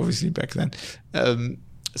exclusively, obviously back then.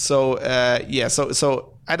 So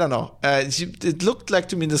I don't know. It looked like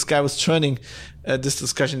to me this guy was turning this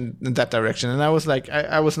discussion in that direction, and I was like,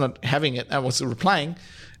 I was not having it. I was replying.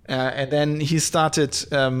 And then he started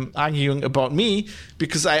arguing about me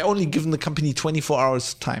because I only given the company 24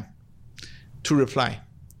 hours time to reply,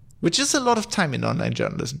 which is a lot of time in online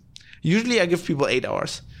journalism. Usually I give people 8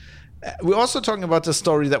 hours. We're also talking about the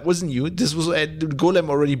story that wasn't you. This was Golem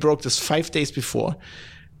already broke this 5 days before.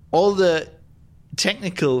 All the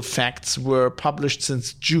technical facts were published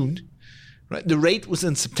since June. Right? The raid was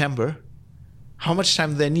in September. How much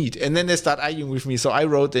time do they need? And then they start arguing with me. So I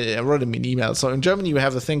wrote them an email. So in Germany, we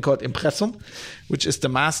have a thing called Impressum, which is the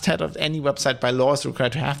masthead of any website. By law is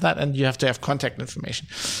required to have that, and you have to have contact information.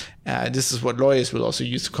 This is what lawyers will also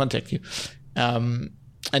use to contact you. And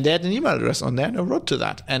they had an email address on there, and I wrote to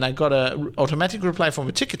that. And I got an automatic reply from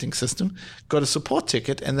a ticketing system, got a support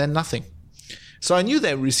ticket, and then nothing. So I knew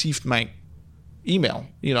they received my email.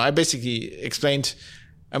 I basically explained,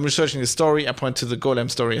 I'm researching this story. I point to the Golem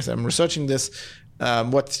story as I'm researching this.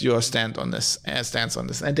 What's your stance on this?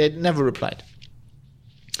 And they never replied.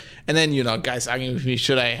 And then, guys arguing with me,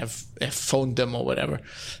 should I have phoned them or whatever?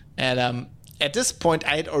 And at this point,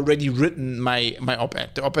 I had already written my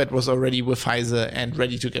op-ed. The op-ed was already with Heise and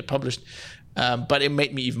ready to get published. But it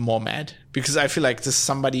made me even more mad because I feel like this is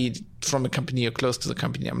somebody from a company or close to the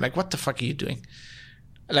company. I'm like, what the fuck are you doing?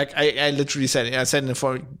 Like I literally said in the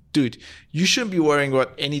forum, dude, you shouldn't be worrying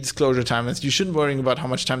about any disclosure timelines. You shouldn't be worrying about how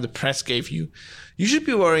much time the press gave you. You should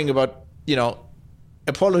be worrying about,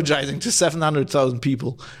 apologizing to 700,000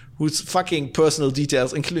 people whose fucking personal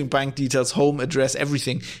details, including bank details, home address,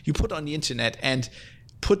 everything you put on the internet and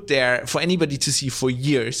put there for anybody to see for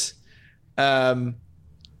years. You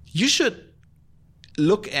should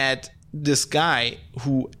look at this guy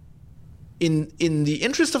who, in the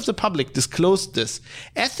interest of the public, disclosed this,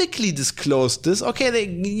 ethically disclosed this. Okay, they,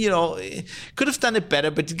 could have done it better,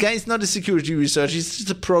 but the guy is not a security researcher. He's just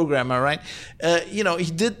a programmer, right? He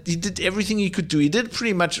did everything he could do. He did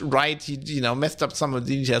pretty much right. He, messed up some of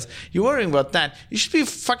the details. You're worrying about that. You should be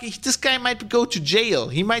fucking, this guy might go to jail.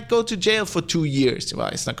 He might go to jail for 2 years. Well,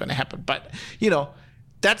 it's not going to happen, but,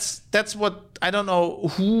 that's what, I don't know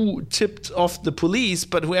who tipped off the police,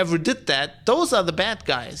 but whoever did that, those are the bad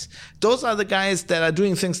guys. Those are the guys that are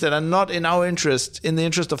doing things that are not in our interest, in the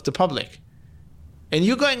interest of the public. And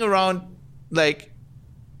you're going around, like,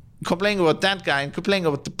 complaining about that guy and complaining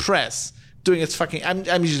about the press doing its fucking...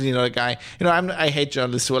 I'm usually not a guy. I hate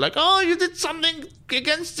journalists who are like, oh, you did something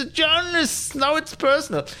against the journalists. Now it's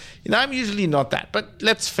personal. I'm usually not that. But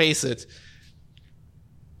let's face it.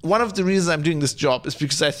 One of the reasons I'm doing this job is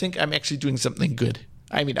because I think I'm actually doing something good.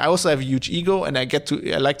 I mean, I also have a huge ego, and I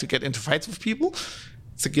like to get into fights with people.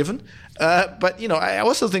 It's a given. But I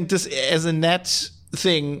also think this as a net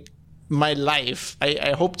thing, my life.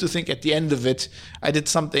 I hope to think at the end of it, I did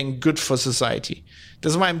something good for society.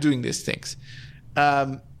 That's why I'm doing these things.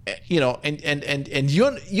 And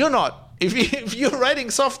you're not. If you're writing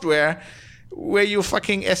software where you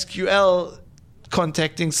fucking SQL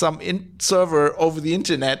contacting some server over the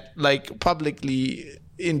internet, like publicly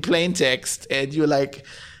in plain text, and you're like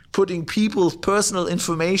putting people's personal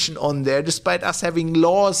information on there, despite us having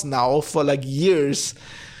laws now for like years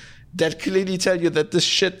that clearly tell you that this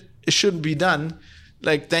shit shouldn't be done,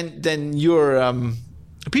 like then you're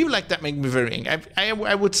people like that make me very angry.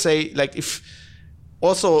 I would say, like, if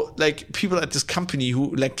also like people at this company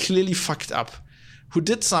who like clearly fucked up, who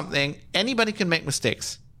did something. Anybody can make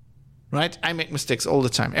mistakes, right? I make mistakes all the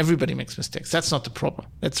time. Everybody makes mistakes. That's not the problem.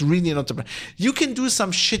 That's really not the problem. You can do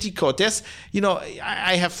some shitty code. There's,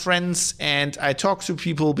 I have friends and I talk to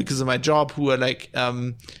people because of my job who are like,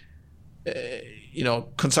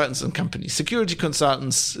 consultants in companies, security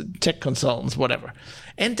consultants, tech consultants, whatever.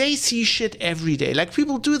 And they see shit every day. Like,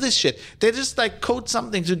 people do this shit. They just like code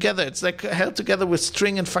something together. It's like held together with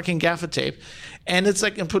string and fucking gaffer tape. And it's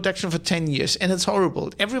like in production for 10 years. And it's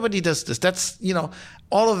horrible. Everybody does this. That's,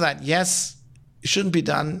 all of that. Yes, it shouldn't be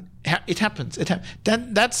done. It happens.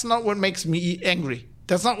 That's not what makes me angry.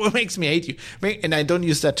 That's not what makes me hate you. And I don't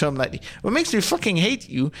use that term lightly. What makes me fucking hate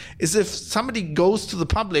you is if somebody goes to the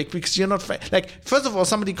public because you're not like, first of all,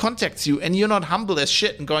 somebody contacts you and you're not humble as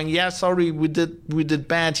shit and going, yeah, sorry, we did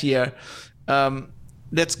bad here.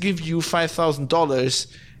 Let's give you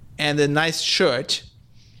 $5,000 and a nice shirt,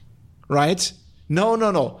 right?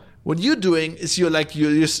 No. What you're doing is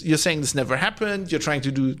you're saying this never happened. You're trying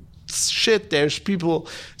to do shit. There's people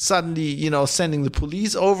suddenly, sending the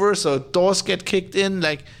police over, so doors get kicked in.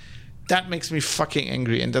 Like, that makes me fucking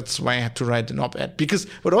angry, and that's why I had to write an op-ed. Because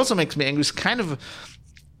what also makes me angry is kind of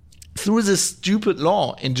through this stupid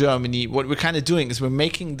law in Germany, what we're kind of doing is we're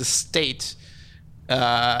making the state,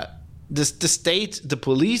 the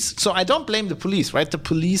police. So I don't blame the police, right? The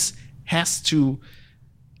police has to,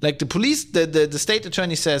 like, the police, the state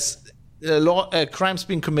attorney says, crime's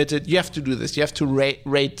being committed, you have to do this, you have to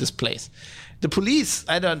raid this place. The police,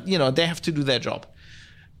 they have to do their job.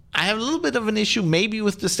 I have a little bit of an issue maybe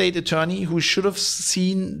with the state attorney, who should have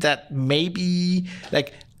seen that maybe,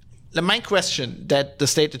 like, my question that the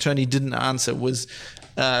state attorney didn't answer was,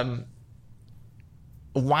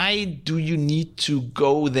 why do you need to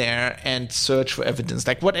go there and search for evidence?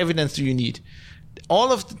 Like, what evidence do you need?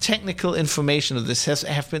 All of the technical information of this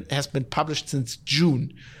has been published since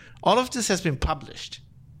June. All of this has been published,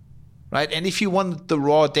 right? And if you wanted the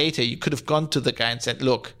raw data, you could have gone to the guy and said,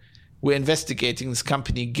 look, we're investigating this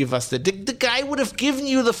company, give us the guy would have given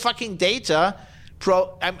you the fucking data.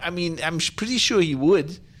 I'm pretty sure he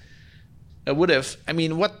would. Would have. I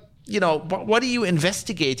mean, what are you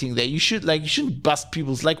investigating there? You shouldn't bust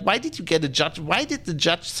people's, like, why did you get a judge? Why did the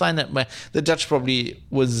judge sign that? The judge probably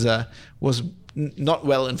was not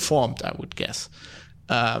well informed, I would guess.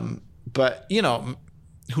 But,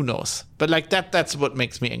 who knows? But like that's what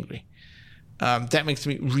makes me angry. That makes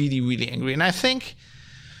me really, really angry. And I think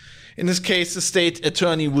in this case, the state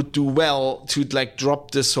attorney would do well to like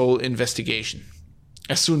drop this whole investigation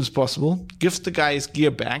as soon as possible, give the guy his gear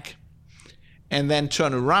back, and then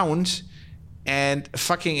turn around and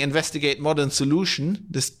fucking investigate Modern Solution,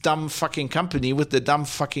 this dumb fucking company with the dumb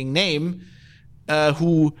fucking name,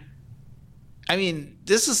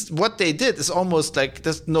 this is what they did. It's almost like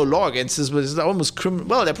there's no law against this, but it's almost criminal.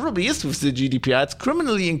 Well, there probably is with the GDPR. It's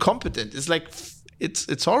criminally incompetent. It's like,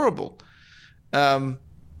 it's horrible.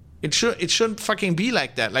 It shouldn't fucking be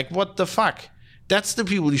like that. Like, what the fuck? That's the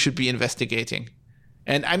people you should be investigating.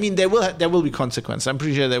 And I mean, there will be consequences. I'm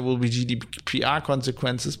pretty sure there will be GDPR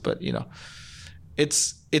consequences, but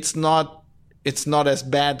it's not as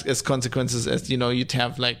bad as consequences as, you'd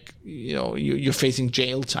have, like, you're facing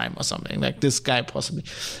jail time or something like this guy possibly.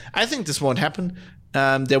 I think this won't happen.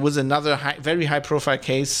 There was another very high profile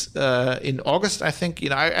case in August, I think.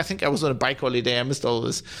 I think I was on a bike holiday. I missed all of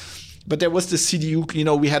this. But there was the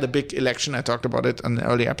CDU, we had a big election. I talked about it on the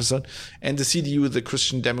early episode. And the CDU, the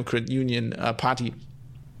Christian Democrat Union Party,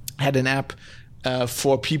 had an app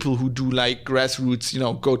for people who do like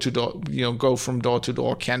grassroots, go to door, go from door to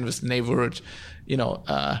door, canvass the neighborhood,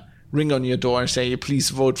 ring on your door and say, please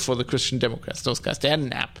vote for the Christian Democrats. Those guys, they had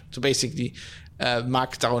an app to basically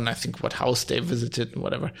mark down, I think, what house they visited and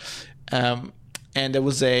whatever. And there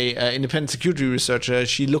was a independent security researcher.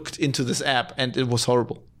 She looked into this app and it was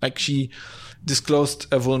horrible. Like, she disclosed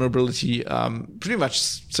a vulnerability pretty much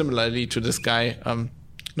similarly to this guy.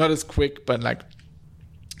 Not as quick, but like,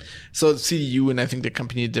 so CDU and I think the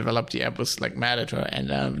company that developed the app was like mad at her,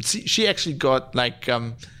 and she actually got like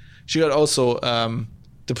she got also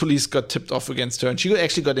the police got tipped off against her, and she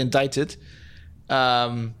actually got indicted.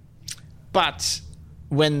 But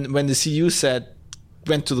when the CDU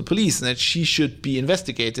went to the police and that she should be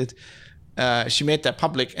investigated, she made that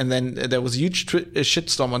public, and then there was a huge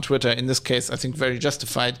shitstorm on Twitter. In this case, I think very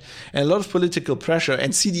justified, and a lot of political pressure.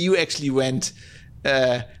 And CDU actually went,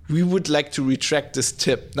 we would like to retract this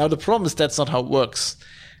tip. Now, the problem is that's not how it works.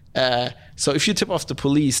 So if you tip off the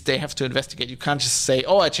police, they have to investigate. You can't just say,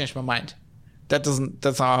 "Oh, I changed my mind." That's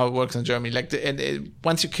not how it works in Germany. Like,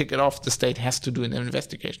 once you kick it off, the state has to do an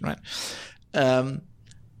investigation, right?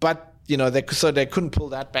 But they couldn't pull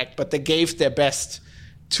that back. But they gave their best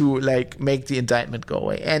to like make the indictment go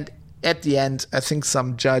away. And at the end, I think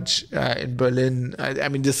some judge in Berlin, I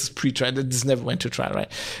mean, this is pre-trial, this never went to trial,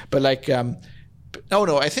 right? But like,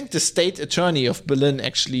 I think the state attorney of Berlin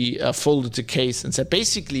actually folded the case and said,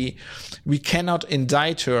 basically, we cannot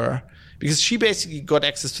indict her because she basically got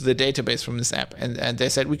access to the database from this app. And they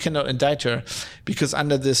said, we cannot indict her because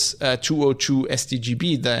under this 202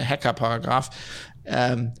 SDGB, the hacker paragraph,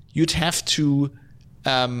 you'd have to,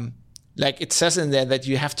 like it says in there that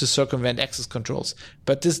you have to circumvent access controls.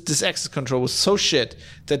 But this access control was so shit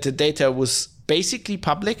that the data was basically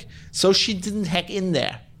public, so she didn't hack in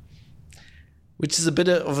there. Which is a bit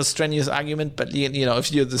of a strenuous argument, but you know,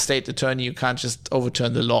 if you're the state attorney, you can't just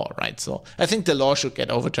overturn the law, right? So I think the law should get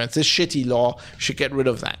overturned. This shitty law should get rid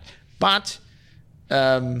of that. But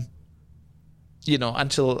you know,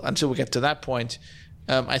 until we get to that point,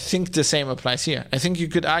 I think the same applies here. I think you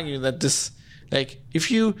could argue that this, like, if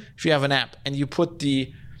you have an app and you put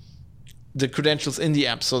the credentials in the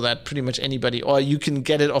app so that pretty much anybody, or you can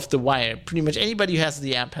get it off the wire, pretty much anybody who has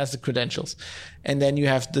the app has the credentials. And then you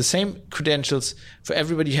have the same credentials for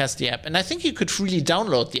everybody who has the app. And I think you could freely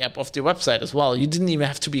download the app off the website as well. You didn't even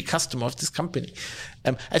have to be a customer of this company.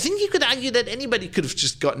 I think you could argue that anybody could have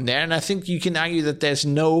just gotten there. And I think you can argue that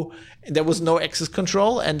there was no access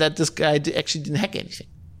control and that this guy actually didn't hack anything.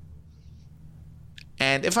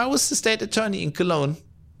 And if I was the state attorney in Cologne,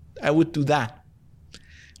 I would do that.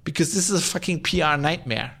 Because this is a fucking PR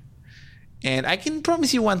nightmare. And I can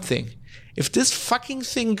promise you one thing. If this fucking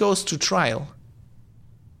thing goes to trial,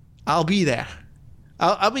 I'll be there.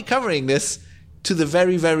 I'll be covering this to the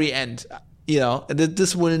very, very end. You know,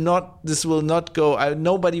 this will not go.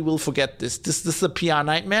 Nobody will forget this. This is a PR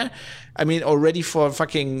nightmare. I mean, already for a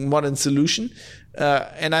fucking modern solution.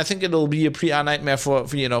 And I think it'll be a PR nightmare for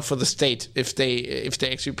the state if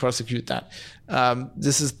they actually prosecute that.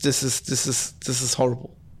 This is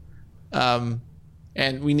horrible. And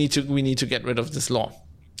we need to get rid of this law.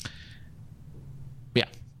 Yeah,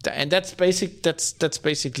 and that's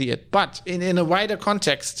basically it. But in a wider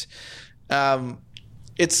context,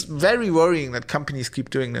 it's very worrying that companies keep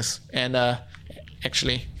doing this. And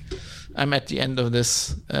actually, I'm at the end of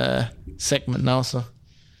this segment now. So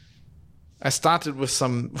I started with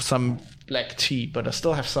some black tea, but I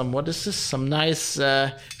still have some. What is this? Some nice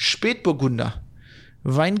Spätburgunder,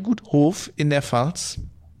 Weingut Hof in der Pfalz.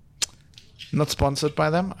 Not sponsored by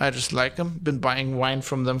them. I just like them. Been buying wine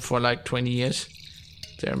from them for like 20 years.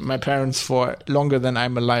 They're my parents for longer than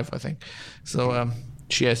I'm alive, I think. So,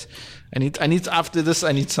 cheers. I need after this,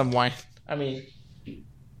 I need some wine. I mean,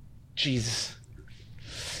 Jesus.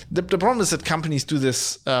 The problem is that companies do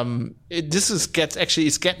this.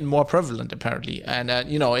 It's getting more prevalent apparently. And,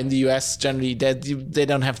 in the US generally, they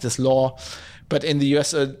don't have this law. But in the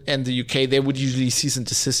US and the UK, they would usually cease and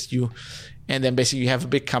desist you. And then basically you have a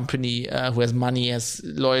big company who has money, has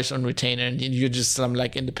lawyers on retainer, and you're just some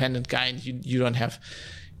like independent guy, and you don't have,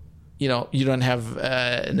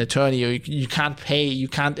 an attorney, or you can't pay, you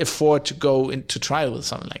can't afford to go into trial with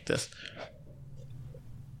something like this.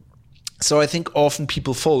 So I think often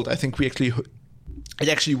people fold. I think it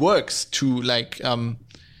actually works to like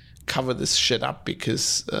cover this shit up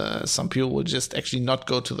because some people will just actually not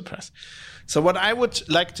go to the press. So what I would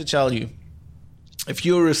like to tell you, if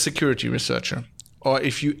you're a security researcher, or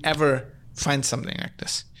if you ever find something like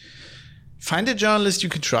this, find a journalist you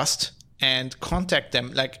can trust and contact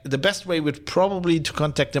them. Like, the best way would probably to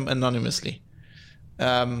contact them anonymously.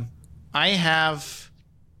 I have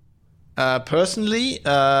personally,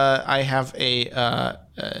 I have a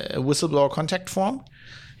whistleblower contact form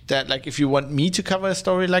that, like, if you want me to cover a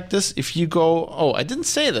story like this, if you go, I didn't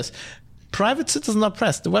say this. Private Citizen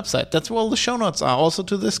Press, the website. That's where all the show notes are. Also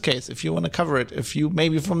to this case, if you want to cover it, if you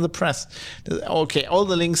maybe from the press. Okay, all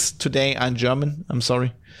the links today are in German. I'm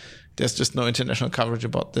sorry. There's just no international coverage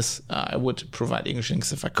about this. I would provide English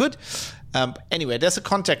links if I could. Anyway, there's a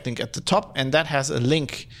contact link at the top, and that has a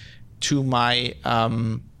link to my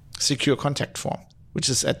secure contact form, which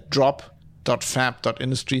is at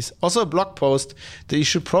drop.fab.industries. Also a blog post that you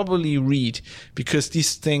should probably read, because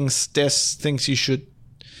there's things you should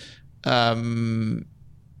think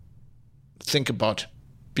about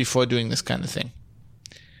before doing this kind of thing.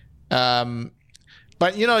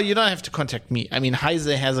 But you don't have to contact me. I mean, Heise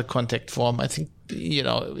has a contact form. I think,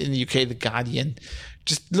 in the UK, The Guardian.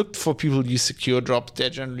 Just look for people who use secure drops. They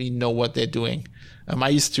generally know what they're doing. I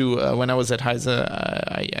used to, when I was at Heise,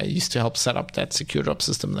 I used to help set up that secure drop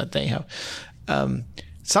system that they have.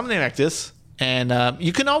 Something like this. And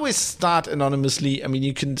you can always start anonymously. I mean,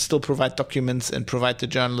 you can still provide documents and provide the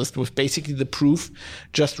journalist with basically the proof,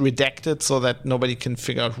 just redacted so that nobody can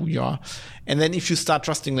figure out who you are. And then if you start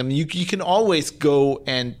trusting them, you can always go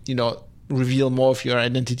and, reveal more of your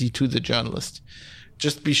identity to the journalist.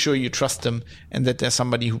 Just be sure you trust them and that there's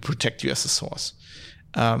somebody who protects you as a source.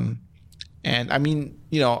 And I mean,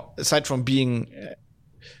 aside from being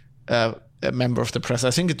a member of the press,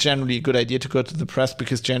 I think it's generally a good idea to go to the press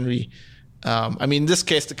because generally, in this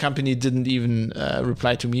case, the company didn't even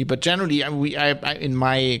reply to me. But generally, I in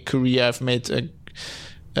my career, I've made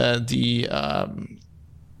I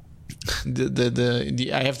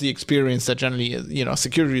have the experience that generally, a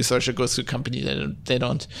security researcher goes to a company they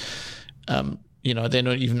don't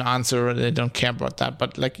even answer, or they don't care about that.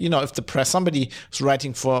 But if the press, somebody is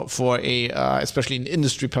writing for a especially an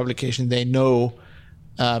industry publication, they know.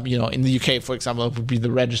 In the UK, for example, it would be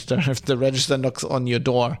the Register. If the Register knocks on your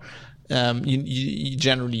door, you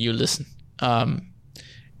generally listen,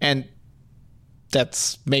 and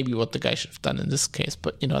that's maybe what the guy should have done in this case.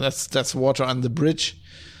 But that's water on the bridge.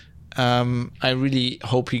 I really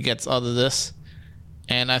hope he gets out of this,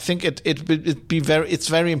 and I think it's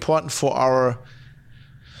very important for our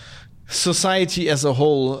society as a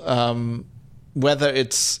whole. Whether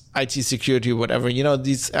it's IT security or whatever,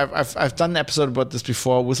 I've done an episode about this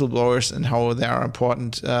before, whistleblowers and how they are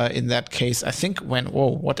important in that case. I think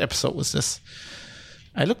what episode was this?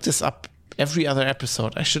 I looked this up every other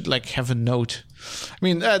episode. I should have a note.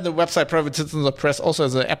 The website Private Citizens of Press also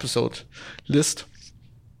has an episode list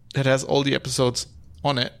that has all the episodes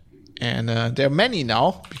on it. And there are many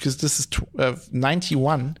now because this is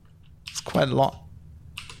 91. It's quite a lot.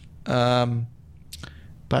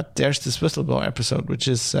 But there's this whistleblower episode, which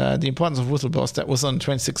is the importance of whistleblowers. That was on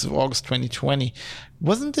 26th of August, 2020.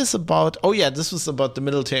 Wasn't this about... Oh, yeah, this was about the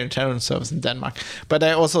military intelligence service in Denmark. But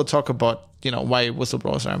I also talk about, why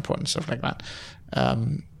whistleblowers are important, stuff like that.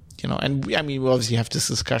 And we obviously have this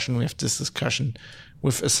discussion. We have this discussion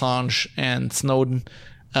with Assange and Snowden.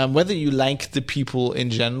 Whether you like the people in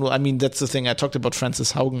general. That's the thing. I talked about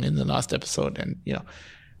Frances Haugen in the last episode. And,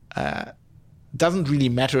 doesn't really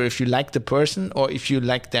matter if you like the person or if you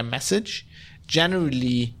like their message.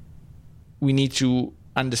 Generally, we need to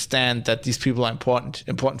understand that these people are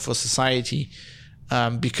important for society,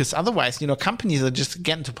 because otherwise, companies are just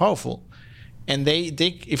getting too powerful, and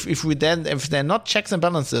if they're not checks and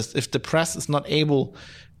balances, if the press is not able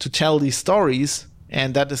to tell these stories,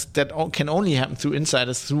 and that can only happen through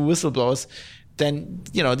insiders, through whistleblowers, then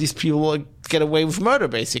these people get away with murder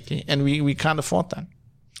basically, and we can't afford that.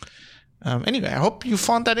 Anyway, I hope you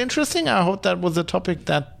found that interesting. I hope that was a topic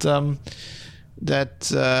that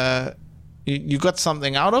you got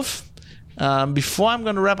something out of. Before I'm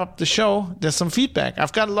going to wrap up the show, there's some feedback.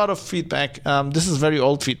 I've got a lot of feedback. This is very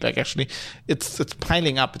old feedback, actually. It's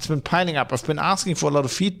piling up. It's been piling up. I've been asking for a lot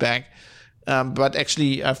of feedback, but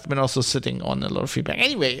actually I've been also sitting on a lot of feedback.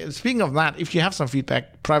 Anyway, speaking of that, if you have some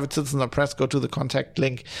feedback, Private Citizens of Press, go to the contact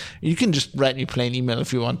link. You can just write me plain email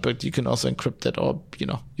if you want, but you can also encrypt it or,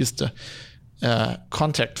 use the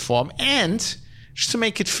contact form. And just to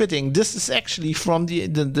make it fitting, this is actually from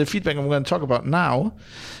the feedback I'm going to talk about now,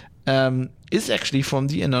 is actually from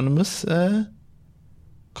the anonymous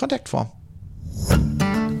contact form.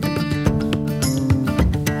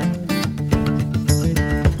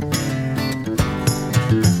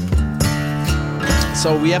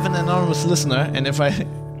 So we have an anonymous listener, and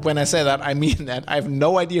when I say that, I mean that. I have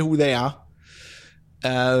no idea who they are.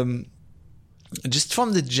 Just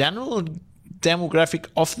from the general demographic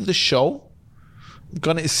of the show, I'm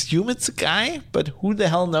gonna assume it's a guy, but who the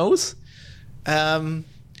hell knows?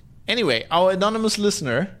 Anyway, our anonymous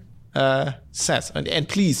listener says, and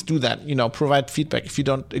please do that, provide feedback if you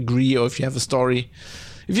don't agree or if you have a story.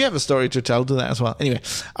 If you have a story to tell, do that as well. Anyway,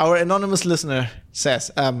 our anonymous listener says,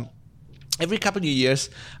 every couple of years,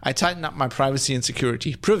 I tighten up my privacy and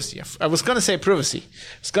security. Privacy. I was going to say privacy.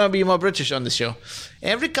 It's going to be more British on the show.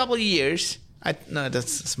 Every couple of years,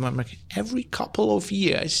 every couple of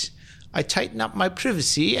years, I tighten up my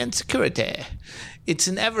privacy and security. It's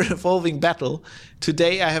an ever-evolving battle.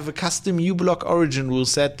 Today, I have a custom uBlock origin rule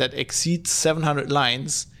set that exceeds 700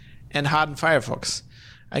 lines and hardened Firefox.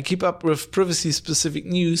 I keep up with privacy-specific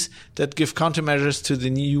news that give countermeasures to the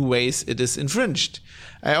new ways it is infringed.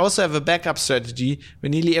 I also have a backup strategy where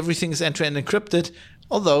nearly everything is end-to-end encrypted,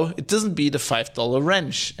 although it doesn't beat a $5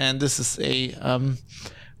 wrench. And this is a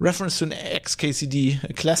reference to an XKCD,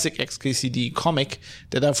 a classic XKCD comic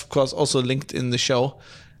that I've, of course, also linked in the show,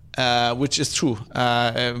 which is true.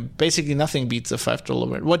 Basically, nothing beats a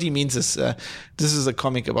 $5 wrench. What he means is this is a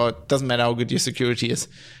comic about doesn't matter how good your security is.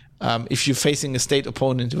 If you're facing a state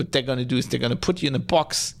opponent, what they're going to do is they're going to put you in a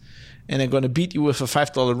box and they're going to beat you with a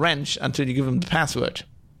 $5 wrench until you give them the password.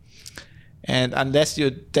 And unless you're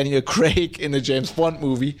Daniel Craig in a James Bond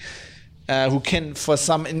movie, who can, for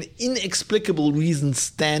some inexplicable reason,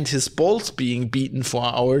 stand his balls being beaten for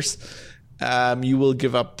hours, you will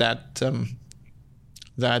give up that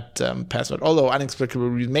password. Although inexplicable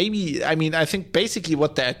reason, maybe. I mean, I think basically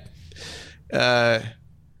what that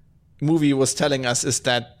movie was telling us is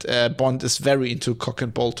that Bond is very into cock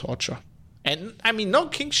and ball torture. And I mean, no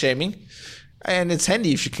kink shaming, and it's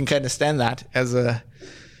handy if you can kind of stand that as a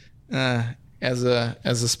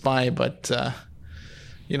spy. But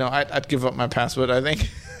I'd give up my password, I think.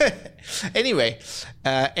 Anyway,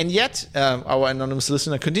 and yet our anonymous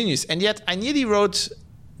listener continues. And yet, I nearly wrote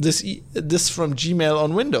this from Gmail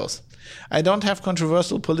on Windows. I don't have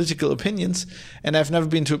controversial political opinions, and I've never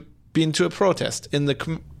been to a protest. In the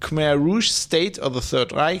Khmer Rouge state or the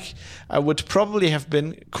Third Reich, I would probably have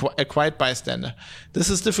been a quiet bystander. This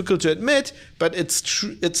is difficult to admit, but it's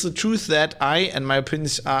the truth that I and my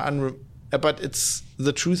opinions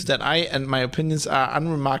are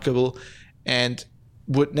unremarkable and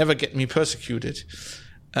would never get me persecuted.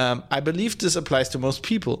 I believe this applies to most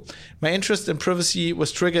people. My interest in privacy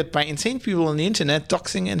was triggered by insane people on the internet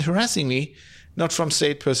doxing and harassing me, not from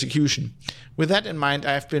state persecution. With that in mind,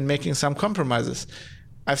 I have been making some compromises.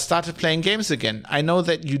 I've started playing games again. I know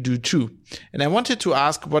that you do too. And I wanted to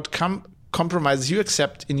ask what compromises you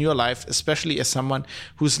accept in your life, especially as someone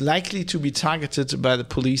who's likely to be targeted by the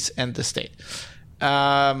police and the state.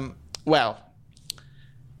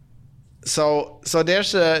 So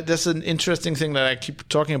there's an interesting thing that I keep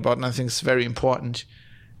talking about, and I think it's very important.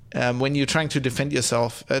 When you're trying to defend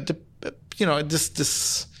yourself,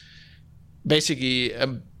 this basically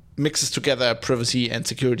mixes together privacy and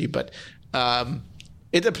security, but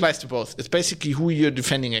it applies to both. It's basically who you're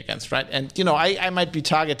defending against, right? And I might be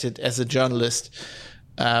targeted as a journalist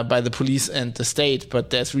by the police and the state,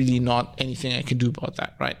 but there's really not anything I can do about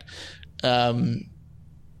that, right?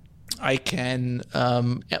 I can,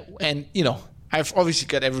 I've obviously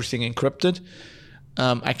got everything encrypted.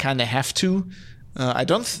 I kind of have to. I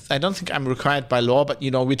don't think I'm required by law, but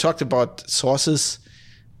we talked about sources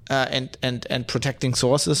and protecting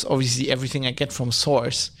sources. Obviously, everything I get from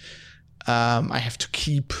source, I have to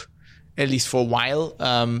keep at least for a while,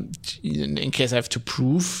 in case I have to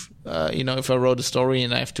prove. If I wrote a story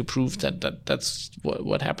and I have to prove that's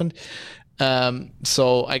what happened.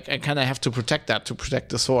 So I kind of have to protect that, to protect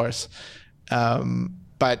the source.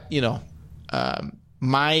 But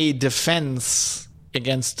my defense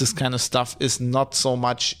against this kind of stuff is not so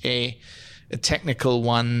much a technical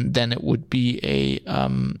one than it would be a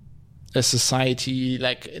society,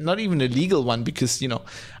 like not even a legal one, because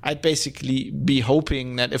I'd basically be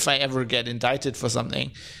hoping that if I ever get indicted for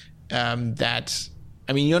something,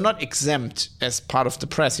 you're not exempt as part of the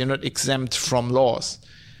press, you're not exempt from laws.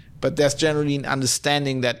 But there's generally an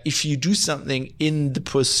understanding that if you do something in the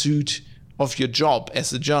pursuit of your job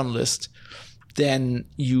as a journalist, then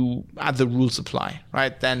other rules apply,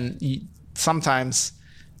 right? Then sometimes,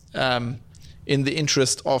 in the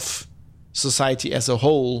interest of society as a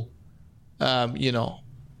whole,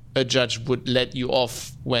 a judge would let you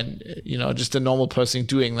off when, just a normal person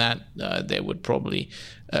doing that, they would probably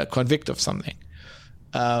convict of something.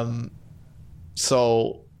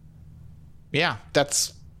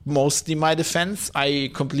 That's mostly my defense. I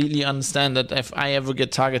completely understand that if I ever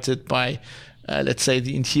get targeted by, let's say,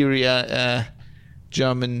 the interior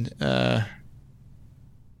German,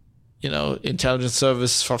 intelligence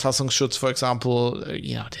service, Verfassungsschutz, for example,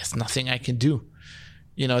 there's nothing I can do.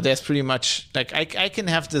 There's pretty much, like, I can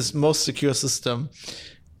have this most secure system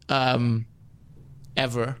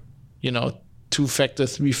ever, 2-factor,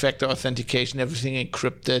 3-factor authentication, everything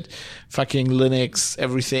encrypted, fucking Linux,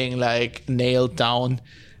 everything like nailed down.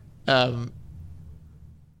 They're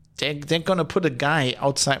gonna put a guy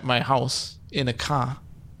outside my house in a car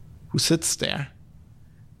who sits there.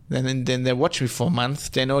 Then they watch me for a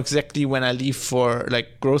month. They know exactly when I leave for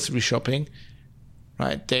like grocery shopping,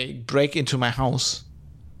 right? They break into my house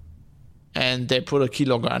and they put a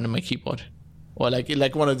keylogger under my keyboard, or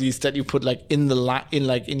like one of these that you put like in the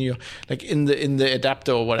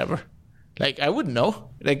adapter or whatever. Like, I wouldn't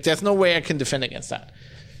know. Like, there's no way I can defend against that.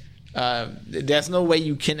 There's no way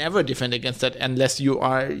you can ever defend against that unless you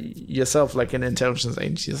are yourself like an intelligence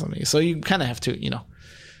agency or something. So you kind of have to,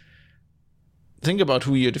 think about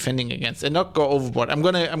who you're defending against and not go overboard. I'm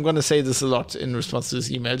gonna say this a lot in response to this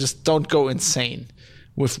email. Just don't go insane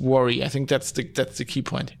with worry. I think that's the key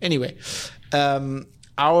point. Anyway,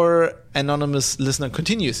 Our anonymous listener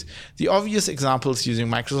continues. The obvious example is using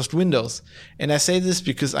Microsoft Windows. And I say this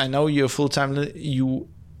because I know you were a full-time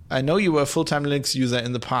Linux user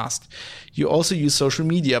in the past. You also use social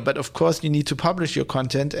media, but of course you need to publish your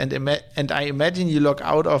content, and I imagine you log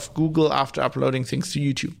out of Google after uploading things to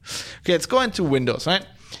YouTube. Okay, let's go into Windows, right?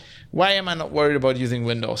 Why am I not worried about using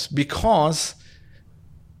Windows? Because,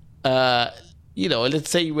 let's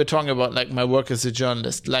say we're talking about like my work as a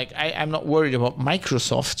journalist. Like I'm not worried about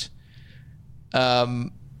Microsoft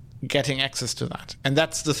getting access to that. And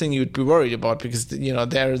that's the thing you'd be worried about, because,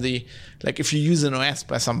 they're if you use an OS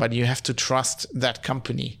by somebody, you have to trust that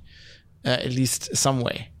company, at least some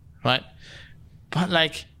way, right?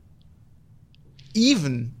 But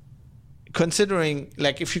even considering,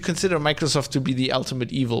 if you consider Microsoft to be the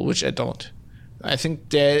ultimate evil, which I don't, I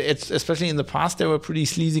think it's, especially in the past, they were a pretty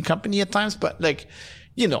sleazy company at times, but they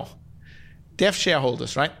have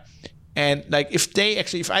shareholders, right? And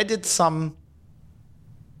if I did some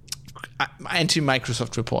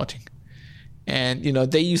anti-Microsoft reporting, and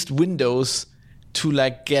they used Windows to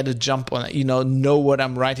get a jump on it, know what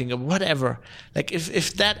I'm writing or whatever,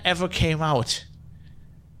 if that ever came out,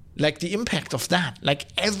 the impact of that,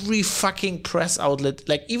 every fucking press outlet,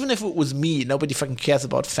 even if it was me, nobody fucking cares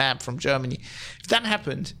about Fab from Germany, if that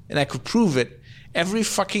happened and I could prove it, every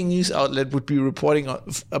fucking news outlet would be reporting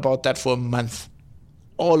about that for a month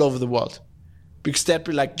all over the world, because they'd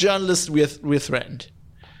be like, journalists, we're threatened.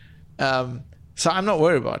 So I'm not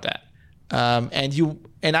worried about that.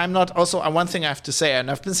 And I'm not, also one thing I have to say,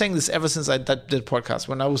 and I've been saying this ever since I did podcasts.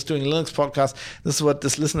 When I was doing Linux podcast, this is what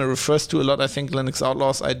this listener refers to a lot. I think Linux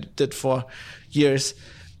Outlaws I did for years.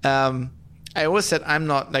 I always said I'm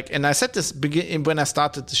not and I said this when I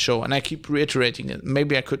started the show, and I keep reiterating it.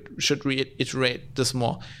 Maybe I should reiterate this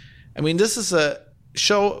more. I mean, this is a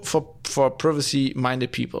show for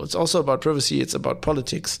privacy-minded people. It's also about privacy. It's about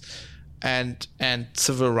politics and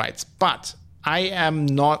civil rights. But I am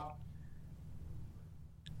not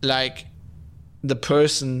the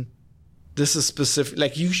person, this is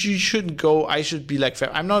specific, you shouldn't go, I should be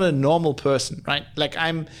I'm not a normal person, right?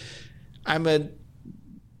 I'm a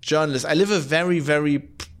journalist. I live a very, very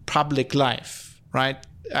public life, right?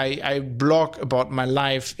 I blog about my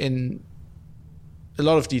life in a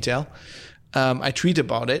lot of detail. I tweet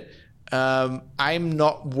about it. I'm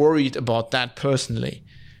not worried about that personally.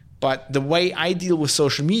 But the way I deal with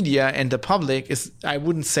social media and the public is, I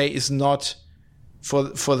wouldn't say, is not for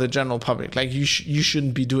the general public. You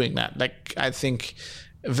shouldn't be doing that. I think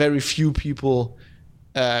very few people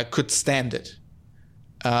could stand it.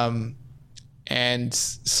 And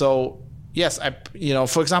so, yes,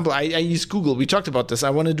 for example, I use Google. We talked about this.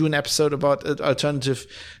 I want to do an episode about alternative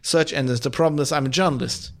search engines. The problem is I'm a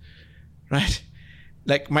journalist, right?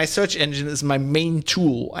 My search engine is my main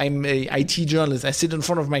tool. I'm a IT journalist. I sit in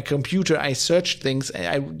front of my computer. I search things.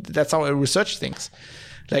 That's how I research things.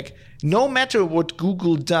 No matter what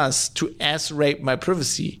Google does to rape my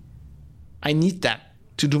privacy, I need that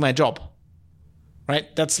to do my job,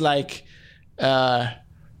 right? That's I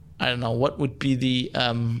don't know, what would be the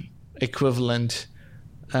equivalent?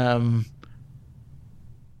 I'm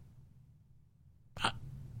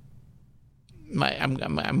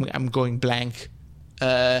going blank.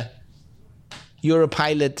 You're a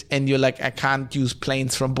pilot and you're I can't use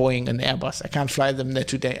planes from Boeing and Airbus. I can't fly them there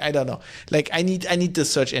today. I don't know. I need the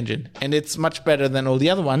search engine, and it's much better than all the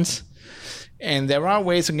other ones. And there are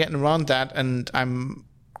ways of getting around that, and I'm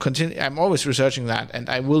always researching that, and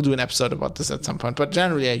I will do an episode about this at some point. But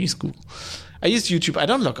generally, I use Google. I use YouTube. I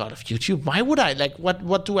don't log out of YouTube. Why would I?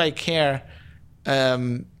 What do I care?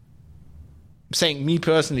 Saying me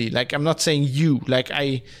personally, I'm not saying you.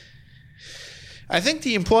 I think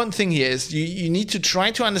the important thing here is you need to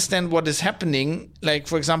try to understand what is happening.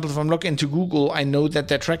 For example, if I'm logging into Google, I know that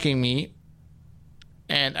they're tracking me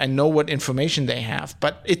and I know what information they have.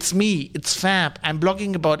 But it's me. It's Fab. I'm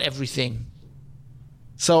blogging about everything.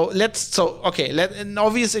 An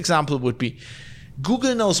obvious example would be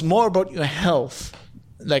Google knows more about your health,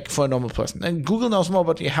 for a normal person. And Google knows more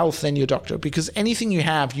about your health than your doctor, because anything you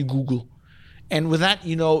have, you Google. And with that,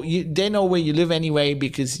 they know where you live anyway,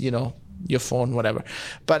 because, your phone, whatever.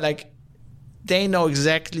 But they know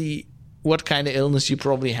exactly what kind of illness you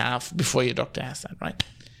probably have before your doctor has that, right?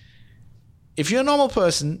 If you're a normal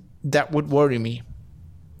person, that would worry me.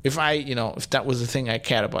 If that was the thing I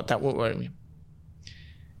cared about, that would worry me.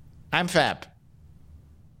 I'm Fab.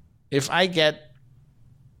 If I get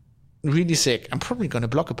really sick, I'm probably going to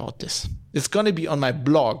blog about this. It's going to be on my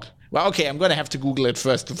blog. Well, okay, I'm going to have to Google it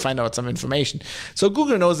first to find out some information. So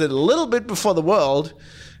Google knows it a little bit before the world,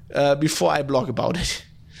 before I blog about it.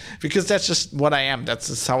 because that's just what I am. That's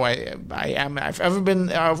just how I am.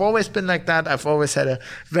 I've always been like that. I've always had a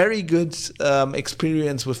very good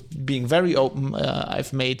experience with being very open.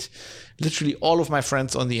 I've made literally all of my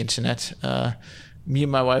friends on the internet. Me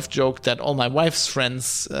and my wife joked that all my wife's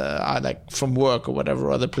friends are like from work or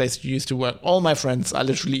whatever other place you used to work. All my friends are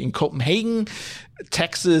literally in Copenhagen,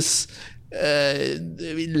 Texas,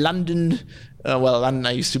 London. London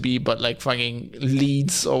I used to be, but like fucking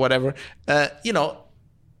Leeds or whatever.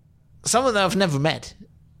 Some of them I've never met.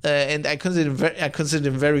 And I consider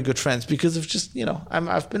them very good friends because of just,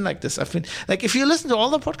 I've been like this. I've been like, if you listen to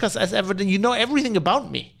all the podcasts I've ever done, you know everything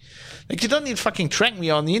about me. Like, you don't need to fucking track me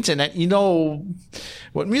on the internet. You know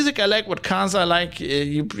what music I like, what cars I like.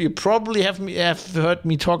 You probably have heard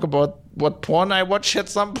me talk about what porn I watch at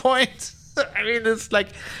some point. I mean, it's like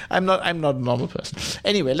I'm not a normal person.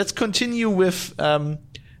 Anyway, let's continue with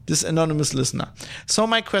this anonymous listener. So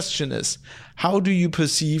my question is, how do you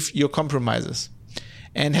perceive your compromises?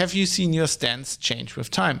 And have you seen your stance change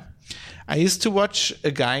with time? I used to watch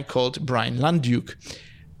a guy called Brian Lunduke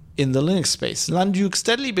in the Linux space. Lunduke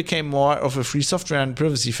steadily became more of a free software and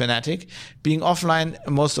privacy fanatic, being offline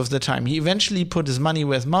most of the time. He eventually put his money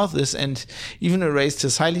where his mouth is and even erased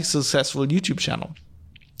his highly successful YouTube channel.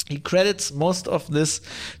 He credits most of this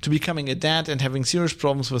to becoming a dad and having serious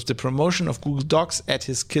problems with the promotion of Google Docs at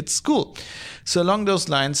his kid's school. So along those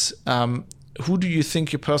lines, who do you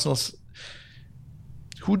think your personal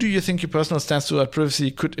stance toward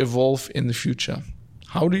privacy could evolve in the future?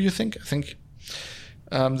 How do you think? I think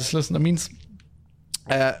this listener means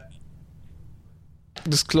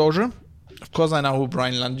disclosure. Of course, I know who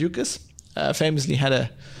Brian Lunduke is. Famously had a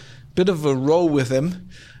bit of a row with him.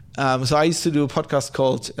 So I used to do a podcast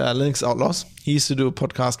called Linux Outlaws. He used to do a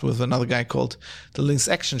podcast with another guy called the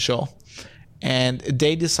Linux Action Show. And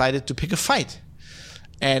they decided to pick a fight.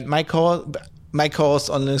 And my co-host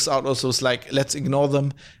on Linux Outlaws was like, let's ignore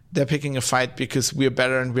them. They're picking a fight because we're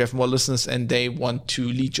better and we have more listeners and they want to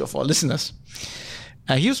leech off our listeners.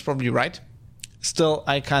 He was probably right. Still,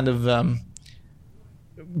 I kind of,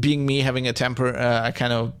 being me having a temper, I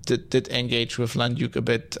kind of did engage with Lunduke a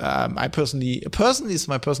bit. I personally, it's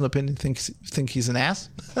my personal opinion, think he's an ass.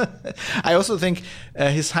 I also think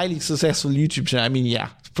his highly successful YouTube channel, I mean, yeah,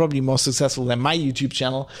 probably more successful than my YouTube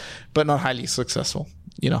channel, but not highly successful.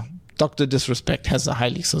 Dr. Disrespect has a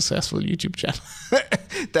highly successful YouTube channel.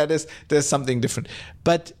 There's something different.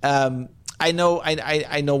 But I know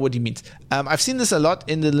what he means. I've seen this a lot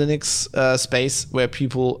in the Linux space where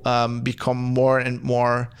people become more and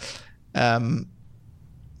more,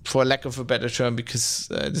 for lack of a better term, because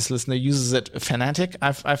this listener uses it, fanatic.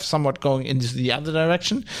 I've somewhat going into the other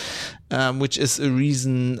direction, which is a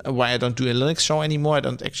reason why I don't do a Linux show anymore. I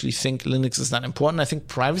don't actually think Linux is that important. I think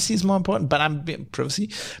privacy is more important, but I'm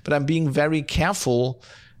being very careful.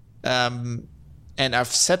 And I've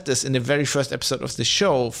said this in the very first episode of the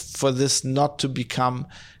show, for this not to become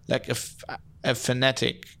like a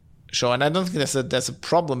fanatic show. And I don't think there's a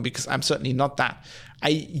problem, because I'm certainly not that. I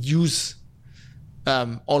use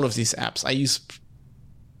all of these apps. I use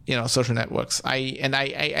social networks.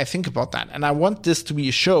 I think about that, and I want this to be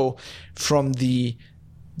a show from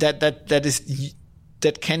that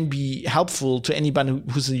can be helpful to anybody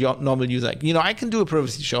who's a normal user. I can do a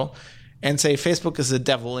privacy show and say Facebook is the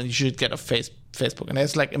devil and you should get off Facebook, and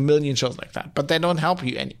there's like a million shows like that, but they don't help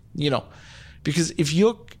you any, because if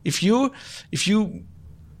you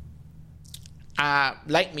are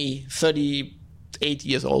like me, 38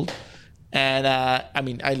 years old, and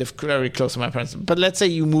I live very close to my parents, but let's say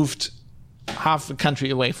you moved half the country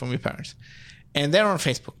away from your parents, and they're on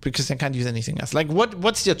Facebook because they can't use anything else. Like,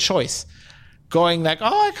 what's your choice? Going like, oh,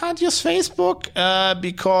 I can't use Facebook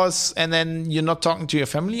because, and then you're not talking to your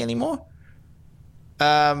family anymore.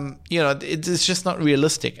 It's just not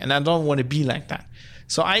realistic, and I don't want to be like that.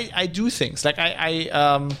 So I do things like I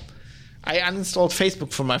uninstalled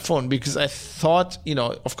Facebook from my phone because I thought,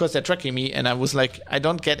 of course they're tracking me, and I was like, I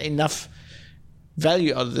don't get enough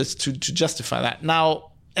value out of this to justify that.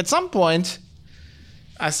 Now, at some point,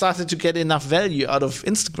 I started to get enough value out of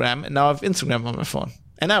Instagram, and now I have Instagram on my phone,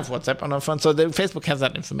 and I have WhatsApp on my phone. So Facebook has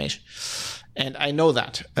that information. And I know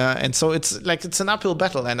that. And so it's an uphill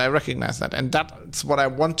battle, and I recognize that. And that's what I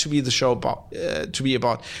want to be the show about,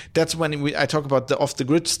 That's when I talk about the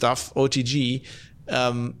off-the-grid stuff, OTG.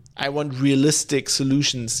 I want realistic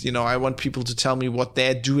solutions. I want people to tell me what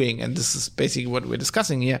they're doing. And this is basically what we're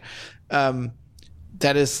discussing here.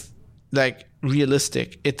 That is like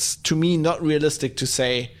realistic. It's, to me, not realistic to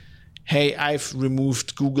say, hey, I've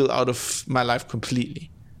removed Google out of my life completely.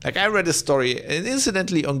 Like, I read a story,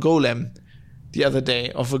 incidentally, on Golem the other day,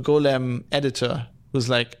 of a Golem editor who's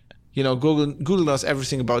like, Google knows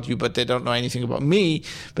everything about you, but they don't know anything about me.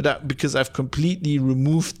 But because I've completely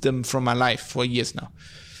removed them from my life for years now,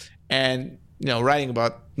 and writing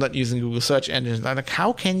about not using Google search engines, like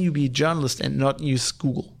how can you be a journalist and not use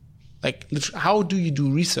Google? Like, how do you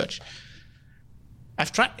do research? I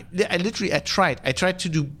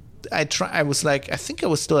was like, I think I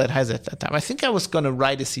was still at Heise at that time. I think I was going to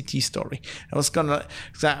write a CT story. I'm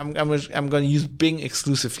going to use Bing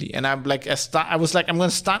exclusively. And I'm going to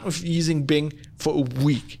start with using Bing for a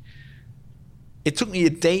week. It took me a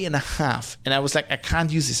day and a half. And I was like, I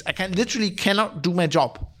can't use this. I cannot do my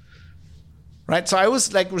job. Right? So I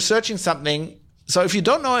was like researching something. So if you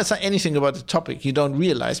don't know anything about the topic, you don't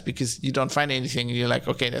realize because you don't find anything. And you're like,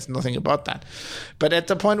 okay, there's nothing about that. But at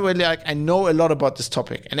the point where like, I know a lot about this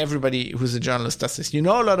topic, and everybody who's a journalist does this. You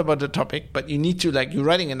know a lot about the topic, but you need to, like, you're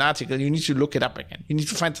writing an article, you need to look it up again. You need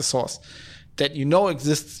to find the source that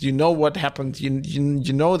exists. You know what happened.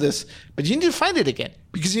 You know this, but you need to find it again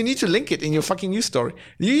because you need to link it in your fucking news story.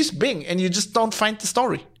 You use Bing and you just don't find the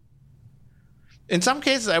story. In some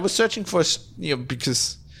cases, I was searching for,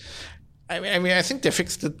 because I mean, I think they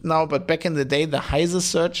fixed it now, but back in the day, the Heise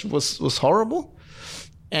search was horrible.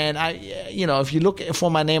 And if you look for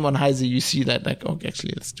my name on Heise, you see that, like, okay,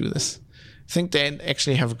 actually, let's do this. I think they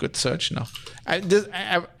actually have a good search now. I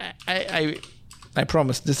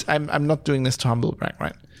promise this. I'm not doing this to humble brag,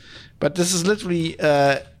 right? But this is literally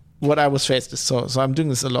what I was faced with. So I'm doing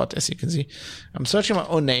this a lot, as you can see. I'm searching my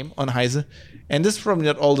own name on Heise, and this is probably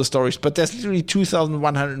not all the stories, but there's literally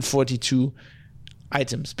 2,142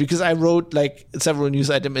 items because I wrote like several news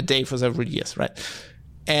items a day for several years, right?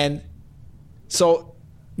 And so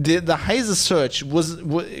the Heise search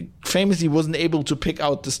famously wasn't able to pick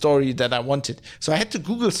out the story that I wanted. So I had to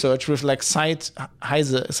Google search with like site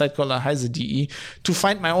called Heise.de to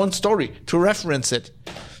find my own story, to reference it.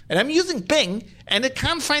 And I'm using Bing, and it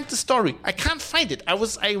can't find the story. I can't find it.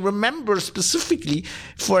 I remember specifically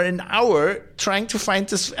for an hour trying to find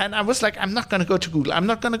this, and I was like, I'm not going to go to Google. I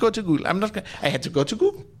had to go to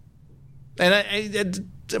Google. And I did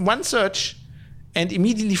one search and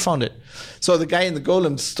immediately found it. So the guy in the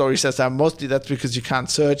Golem story says that mostly that's because you can't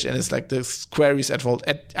search, and it's like the queries at fault.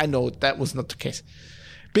 I know that was not the case.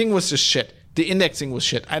 Bing was just shit. The indexing was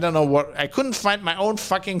shit. I don't know what. I couldn't find my own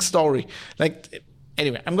fucking story. Like,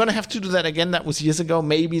 anyway, I'm going to have to do that again. That was years ago.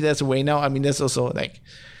 Maybe there's a way now. I mean, there's also like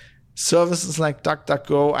services like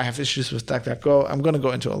DuckDuckGo. I have issues with DuckDuckGo. I'm going to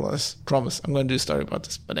go into all of this. Promise. I'm going to do a story about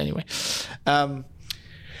this. But anyway, going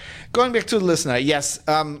back to the listener. Yes.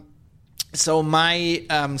 So my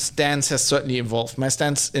stance has certainly evolved. My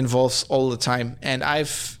stance evolves all the time. And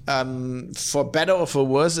I've, for better or for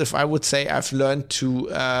worse, if I would say I've learned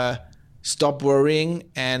to stop worrying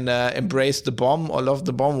and embrace the bomb or love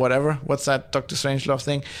the bomb, whatever. What's that Dr. Strangelove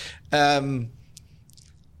thing? I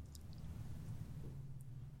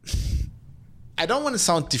don't want to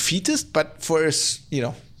sound defeatist, but for us,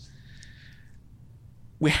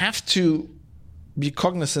 we have to be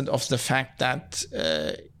cognizant of the fact that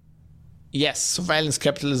yes, surveillance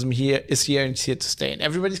capitalism is here and it's here to stay. And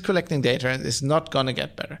everybody's collecting data and it's not going to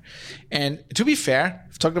get better. And to be fair,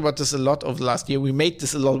 I've talked about this a lot over the last year. We made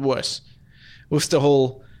this a lot worse with the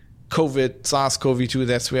whole COVID,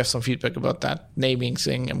 SARS-CoV-2. We have some feedback about that naming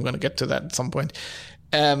thing. I'm going to get to that at some point.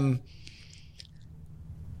 We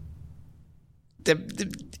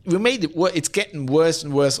made it worse. It's getting worse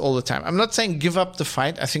and worse all the time. I'm not saying give up the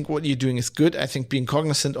fight. I think what you're doing is good. I think being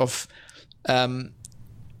cognizant of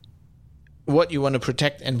what you want to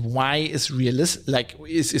protect and why is realistic, like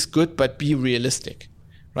is good, but be realistic,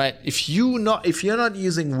 right? If you're not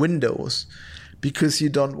using Windows because you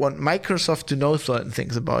don't want Microsoft to know certain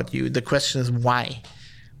things about you, the question is why?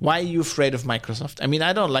 Why are you afraid of Microsoft? I mean,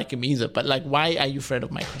 I don't like him either, but like, why are you afraid of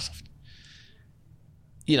Microsoft?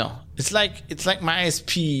 It's like my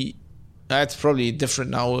ISP. It's probably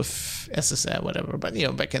different now with SSL, whatever. But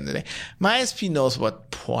back in the day, my ISP knows what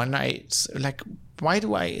porn like. Why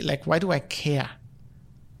do I care?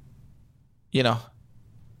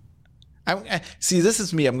 See, this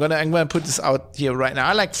is me. I'm gonna put this out here right now.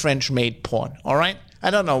 I like French-made porn. All right.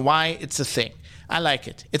 I don't know why it's a thing. I like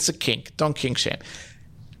it. It's a kink. Don't kink shame.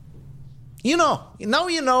 Now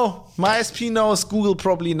my ISP knows, Google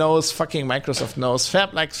probably knows, fucking Microsoft knows,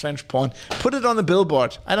 Fab likes French porn. Put it on the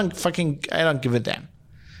billboard. I don't give a damn.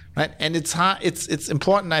 Right? And it's hard, it's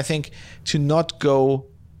important, I think, to not go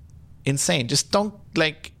insane. Just don't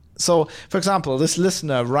so for example, this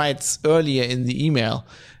listener writes earlier in the email,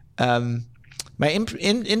 my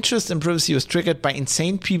interest in privacy was triggered by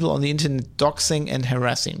insane people on the internet doxing and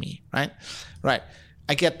harassing me. Right.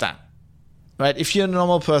 I get that. right? If you're a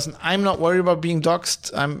normal person, I'm not worried about being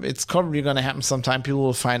doxxed. It's probably going to happen sometime. People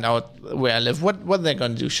will find out where I live. What are they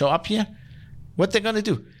going to do? Show up here? What they're going to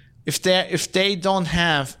do? If they don't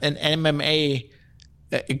have a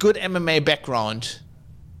good MMA background,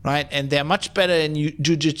 right, and they're much better in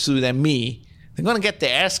jiu-jitsu than me, they're going to get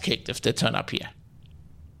their ass kicked if they turn up here,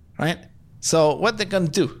 right? So what they're going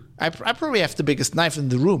to do? I probably have the biggest knife in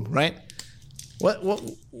the room, right?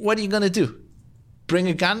 What are you going to do? Bring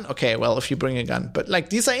a gun? Okay, well, if you bring a gun. But, like,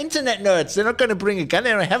 these are internet nerds. They're not going to bring a gun.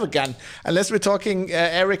 They don't have a gun. Unless we're talking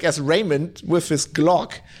Eric as Raymond with his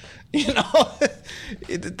Glock. You know?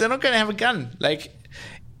 They're not going to have a gun. Like,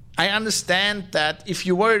 I understand that if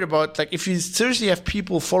you're worried about, like, if you seriously have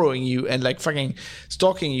people following you and, like, fucking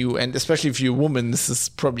stalking you, and especially if you're a woman, this is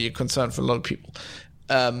probably a concern for a lot of people.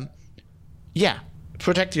 Yeah,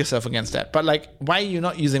 protect yourself against that. But, like, why are you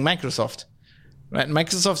not using Microsoft? Right?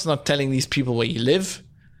 Microsoft's not telling these people where you live.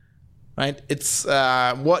 Right? It's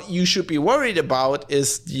what you should be worried about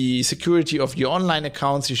is the security of your online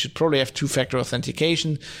accounts. You should probably have two-factor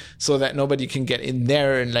authentication so that nobody can get in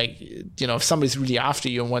there and, like, you know, if somebody's really after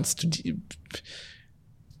you and wants to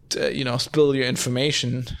you know, spill your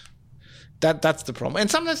information, that's the problem.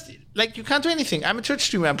 And sometimes, like, you can't do anything. I'm a Twitch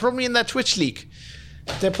streamer. I'm probably in that Twitch league.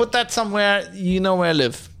 They put that somewhere, you know where I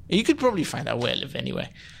live. You could probably find out where I live anyway.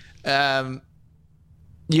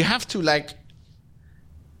 You have to, like,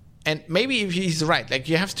 and maybe if he's right, like,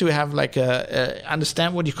 you have to have, like,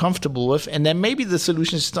 understand what you're comfortable with, and then maybe the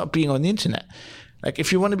solution is stop being on the internet. Like,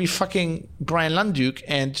 if you want to be fucking Brian Lunduke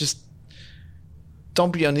and just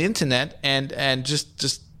don't be on the internet and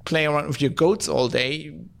just play around with your goats all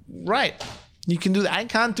day, right? You can do that. I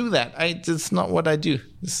can't do that. It's not what I do.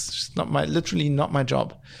 It's just literally not my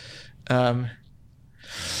job.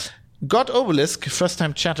 God Obelisk,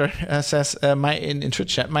 first-time chatter, says in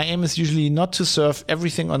Twitch chat, my aim is usually not to serve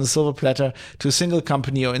everything on a silver platter to a single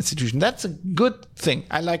company or institution. That's a good thing.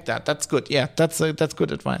 I like that. That's good. Yeah, that's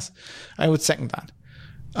good advice. I would second that.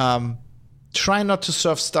 Try not to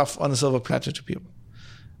serve stuff on a silver platter to people.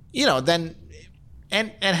 You know, then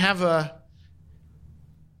and have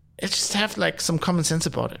just have, like, some common sense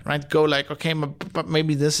about it, right? Go, like, okay, but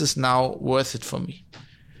maybe this is now worth it for me,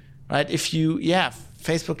 right? If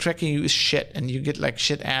Facebook tracking you is shit and you get, like,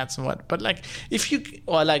 shit ads and what. But, like,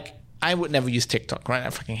 I would never use TikTok, right?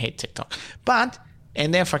 I fucking hate TikTok.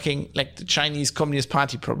 And they're fucking, like, the Chinese Communist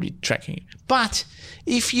Party probably tracking you. But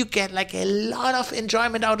if you get, like, a lot of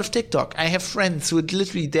enjoyment out of TikTok, I have friends who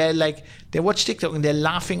literally, they watch TikTok and they're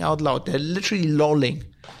laughing out loud. They're literally lolling.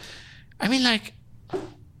 I mean, like,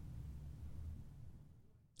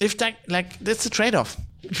 if that, like, that's a trade-off.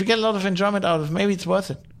 If you get a lot of enjoyment out of it, maybe it's worth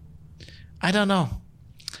it. I don't know.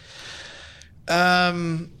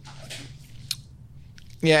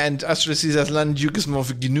 Yeah, and Astro says Lunduke is more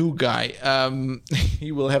of a GNU guy.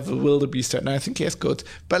 He will have the wildebeest right now. I think he has good.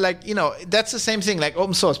 But, like, you know, that's the same thing. Like,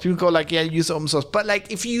 open source. People go, like, yeah, use open source. But,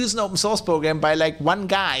 like, if you use an open source program by, like, one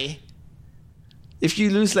guy, if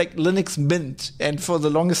you lose, like, Linux Mint, and for the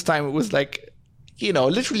longest time it was, like, you know,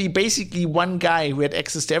 literally basically one guy who had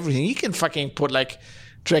access to everything, he can fucking put, like,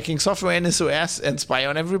 tracking software in his OS and spy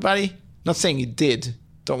on everybody. Not saying he did.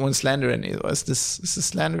 Don't want to slander any. Is this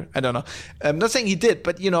slander? I don't know. I'm not saying he did,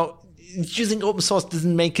 but, you know, using open source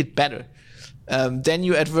doesn't make it better. Then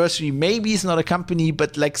your adversary maybe is not a company,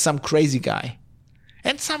 but, like, some crazy guy.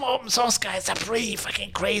 And some open source guys are pretty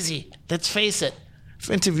fucking crazy. Let's face it.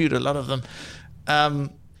 I've interviewed a lot of them.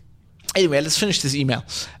 Anyway, let's finish this email.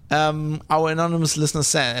 Our anonymous listener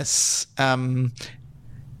says, one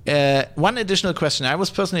additional question. I was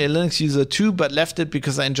personally a Linux user too, but left it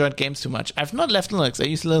because I enjoyed games too much. I've not left Linux. I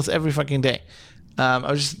use Linux every fucking day.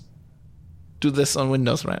 I just do this on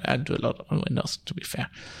Windows, right? I do a lot on Windows, to be fair.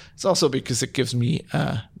 It's also because it gives me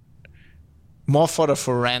more fodder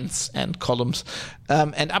for rants and columns.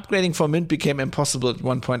 And upgrading for Mint became impossible at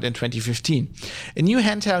one point in 2015. A new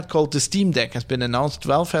handheld called the Steam Deck has been announced.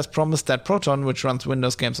 Valve has promised that Proton, which runs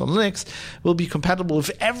Windows games on Linux, will be compatible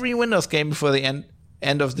with every Windows game before the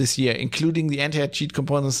end of this year, including the anti-cheat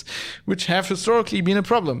components, which have historically been a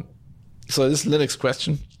problem. So this Linux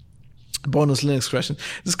question. Bonus Linux question.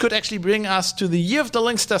 This could actually bring us to the year of the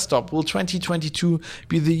Linux desktop. Will 2022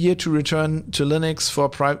 be the year to return to Linux for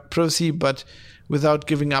privacy, but without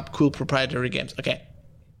giving up cool proprietary games? Okay.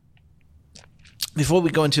 Before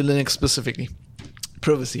we go into Linux specifically,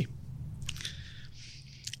 privacy.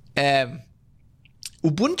 Ubuntu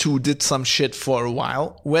did some shit for a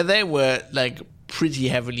while where they were, like, pretty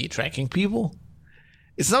heavily tracking people.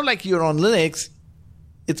 It's not like you're on Linux.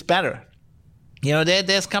 It's better. You know,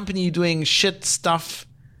 there's company doing shit stuff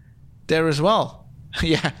there as well.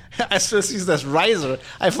 Yeah, I still see that Reiser.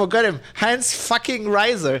 I forgot him. Heinz fucking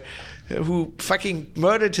Reiser, who fucking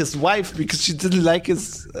murdered his wife because she didn't like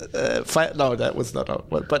his No, that was not our,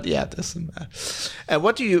 but yeah, this.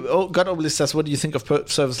 What do you? God Obelisk says, what do you think of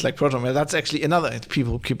service like Proton Mail? That's actually another.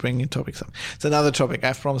 People keep bringing topics up. It's another topic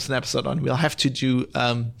I've promised an episode on. We'll have to do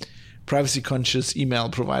privacy conscious email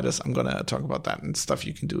providers. I'm gonna talk about that and stuff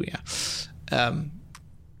you can do. Yeah.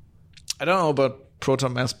 I don't know about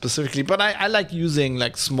Proton Mail specifically, but I like using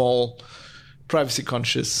like small privacy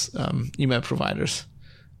conscious email providers.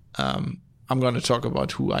 I'm going to talk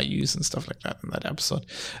about who I use and stuff like that in that episode.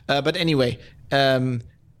 But anyway,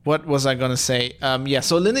 what was I going to say?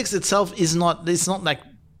 So Linux itself it's not like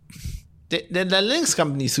the Linux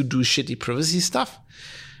companies who do shitty privacy stuff.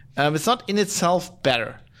 It's not in itself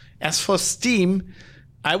better. As for Steam,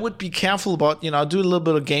 I would be careful about, I do a little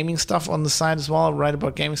bit of gaming stuff on the side as well. I write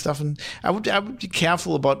about gaming stuff, and I would be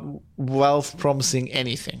careful about Valve promising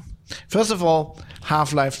anything. First of all,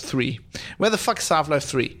 Half-Life 3. Where the fuck is Half-Life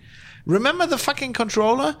 3? Remember the fucking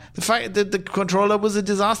controller? The controller was a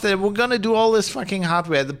disaster. They were gonna do all this fucking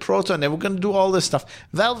hardware, the Proton, they were gonna do all this stuff.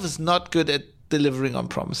 Valve is not good at delivering on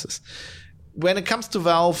promises. When it comes to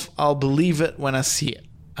Valve, I'll believe it when I see it.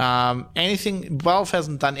 Valve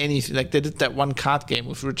hasn't done anything. Like, they did that one card game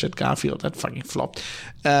with Richard Garfield that fucking flopped.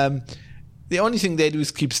 The only thing they do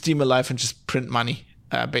is keep Steam alive and just print money,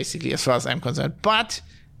 basically, as far as I'm concerned. But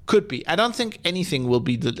could be. I don't think anything will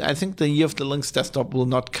be. I think the year of the Linux desktop will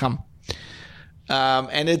not come.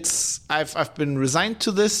 And I've been resigned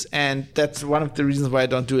to this, and that's one of the reasons why I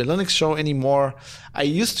don't do a Linux show anymore. I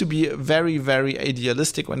used to be very, very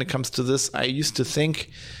idealistic when it comes to this. I used to think,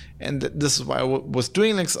 and this is why I was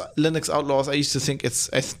doing Linux Outlaws. I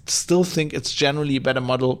still think it's generally a better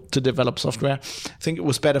model to develop software. I think it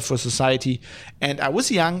was better for society. And I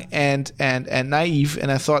was young and naive,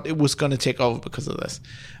 and I thought it was going to take over because of this.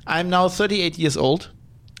 I'm now 38 years old.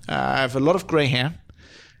 I have a lot of gray hair.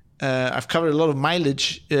 I've covered a lot of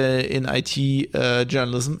mileage in IT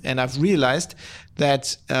journalism, and I've realized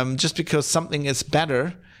that just because something is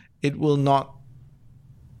better, it will not,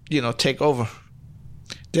 take over.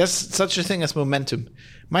 There's such a thing as momentum.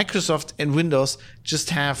 Microsoft and Windows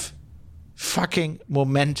just have fucking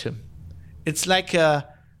momentum. It's like there's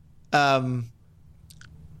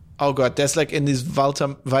like in these Walter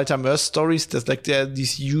Mörs stories, there are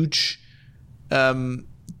these huge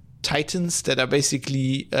titans that are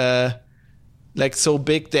basically like so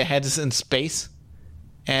big their head is in space,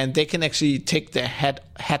 and they can actually take their head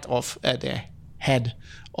off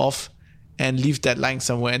and leave that lying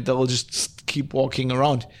somewhere, and they'll just keep walking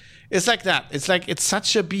around. It's like that. It's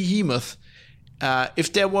such a behemoth.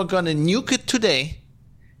 If they were gonna nuke it today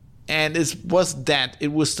and it was dead, it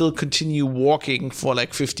would still continue walking for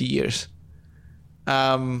like 50 years.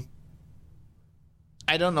 I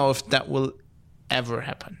don't know if that will ever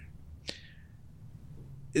happen.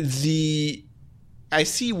 I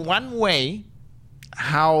see one way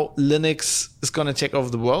how Linux is going to take over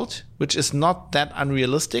the world, which is not that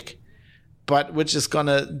unrealistic, but which is going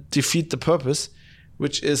to defeat the purpose,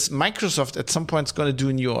 which is Microsoft at some point is going to do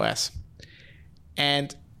a new OS.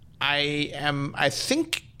 And I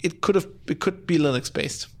think it could be Linux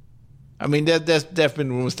based. I mean, there have been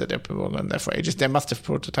rumors that they've been working on that for ages. They must have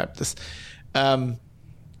prototyped this.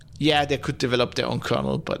 They could develop their own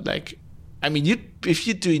kernel, but like, I mean, if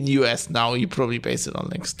you're doing US now, you probably base it on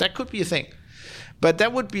Linux. That could be a thing. But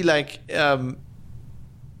that would be like, kind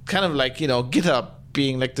of like, GitHub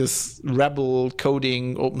being like this rebel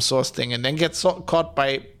coding open source thing, and then gets bought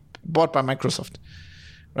by Microsoft,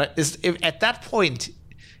 right? At that point,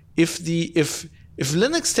 if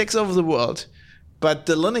Linux takes over the world, but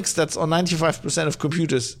the Linux that's on 95% of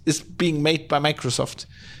computers is being made by Microsoft,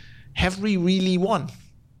 have we really won?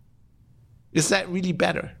 Is that really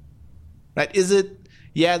better? Right? Is it?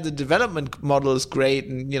 Yeah, the development model is great,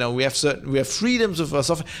 and we have freedoms with our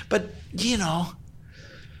software. But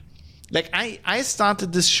like I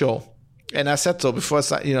started this show, and I said so before.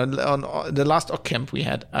 On the last OCamp we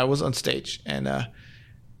had, I was on stage, and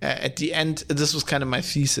at the end, this was kind of my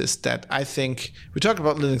thesis that I think we talked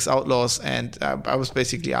about Linux Outlaws, and I was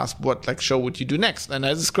basically asked what show would you do next, and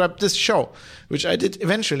I described this show, which I did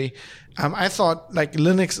eventually. I thought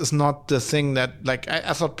Linux is not the thing that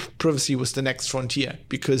I thought privacy was the next frontier,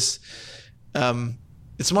 because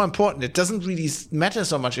it's more important. It doesn't really matter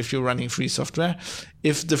so much if you're running free software.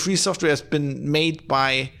 If the free software has been made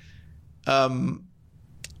by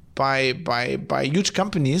huge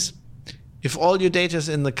companies, if all your data is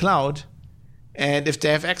in the cloud, and if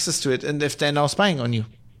they have access to it, and if they're now spying on you,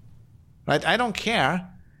 right? I don't care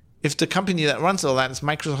if the company that runs all that is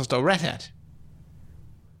Microsoft or Red Hat.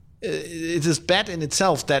 it is bad in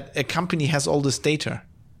itself that a company has all this data,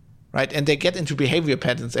 right? And they get into behavior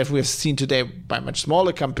patterns, as we have seen today by a much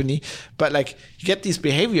smaller company. But like, you get these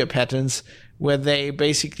behavior patterns where they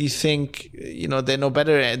basically think, they know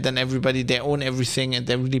better than everybody. They own everything and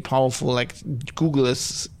they're really powerful. Like Google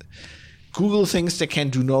thinks they can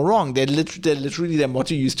do no wrong. Literally their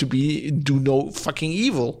motto used to be, do no fucking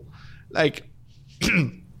evil. Like,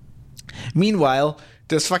 meanwhile,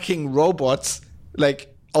 there's fucking robots,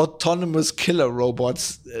 like autonomous killer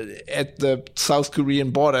robots at the South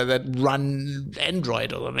Korean border that run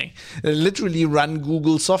Android or something. They literally run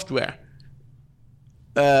Google software.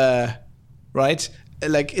 Right?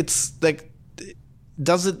 Like, it's like,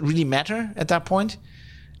 does it really matter at that point?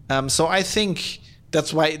 So I think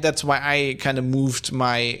that's why I kind of moved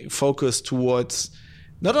my focus towards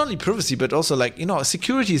not only privacy, but also like,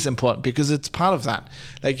 security is important because it's part of that.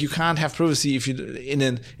 Like, you can't have privacy if you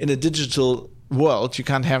in a digital world, you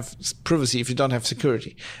can't have privacy if you don't have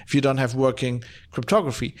security, if you don't have working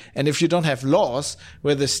cryptography, and if you don't have laws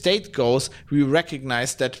where the state goes, we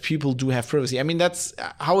recognize that people do have privacy. I mean, that's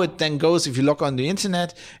how it then goes. If you log on the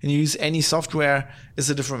internet and you use any software, it's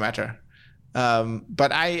a different matter.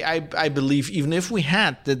 But I believe even if we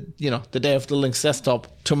had the day of the Linux desktop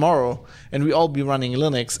tomorrow and we all be running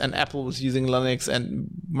Linux and Apple was using Linux and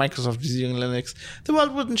Microsoft was using Linux, the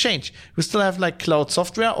world wouldn't change. We still have like cloud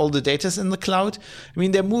software, all the data's in the cloud. I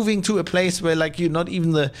mean, they're moving to a place where like you're not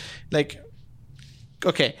even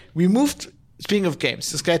we moved, speaking of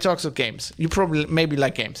games, this guy talks of games. You probably maybe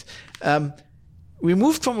like games. We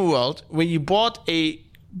moved from a world where you bought a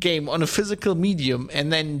game on a physical medium and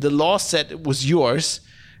then the law said it was yours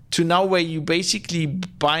to now where you basically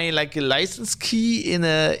buy like a license key in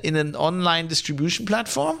an online distribution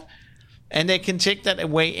platform and they can take that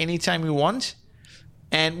away anytime you want.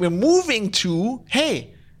 And we're moving to,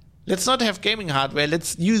 hey, let's not have gaming hardware,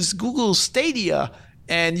 let's use Google Stadia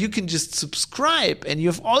and you can just subscribe and you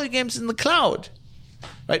have all your games in the cloud,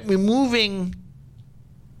 right? We're moving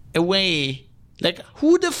away. Like,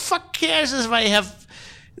 who the fuck cares if I have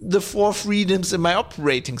the 4 freedoms in my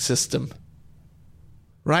operating system,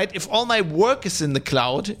 right? If all my work is in the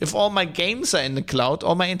cloud, if all my games are in the cloud,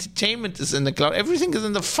 all my entertainment is in the cloud, everything is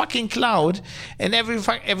in the fucking cloud, and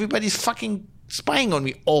everybody's fucking spying on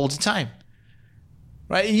me all the time,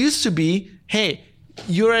 right? It used to be, hey,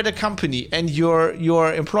 you're at a company and your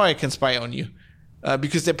employer can spy on you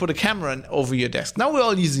because they put a camera over your desk. Now we're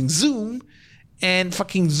all using Zoom, and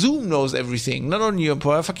fucking Zoom knows everything. Not only your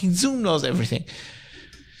employer, fucking Zoom knows everything.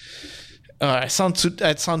 I sound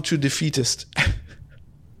too defeatist.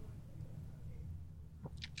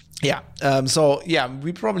 Yeah. So yeah,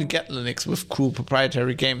 we probably get Linux with cool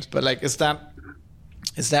proprietary games, but like, is that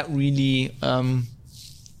really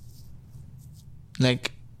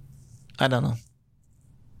like, I don't know.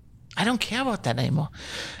 I don't care about that anymore.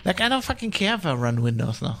 Like, I don't fucking care if I run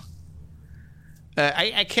Windows now.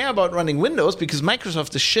 I care about running Windows because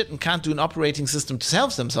Microsoft is shit and can't do an operating system to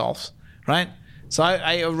help themselves, right? So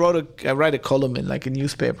I write a column in like a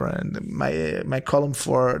newspaper, and my column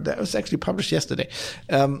that was actually published yesterday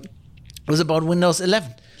was about Windows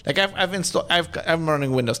 11. Like I'm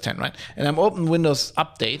running Windows 10, right? And I'm open Windows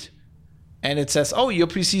Update, and it says, "Oh, your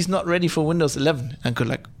PC is not ready for Windows 11." And go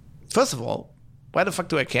like, first of all, why the fuck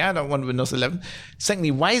do I care? I don't want Windows 11.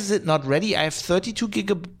 Secondly, why is it not ready? I have 32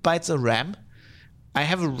 gigabytes of RAM. I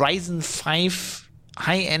have a Ryzen 5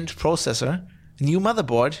 high-end processor, a new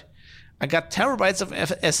motherboard. I got terabytes of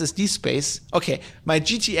SSD space. Okay, my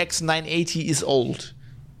GTX 980 is old.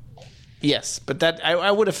 Yes, but that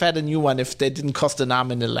I would have had a new one if they didn't cost an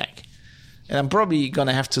arm and a leg. And I'm probably going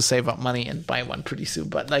to have to save up money and buy one pretty soon.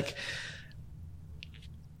 But like,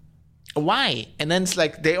 why? And then it's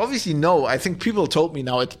like, they obviously know. I think people told me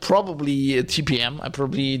now it's probably a TPM. I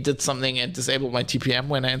probably did something and disabled my TPM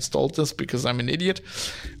when I installed this because I'm an idiot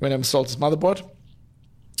when I installed this motherboard.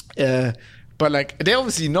 But like, they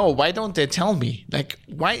obviously know. Why don't they tell me? Like,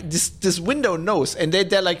 why this window knows, and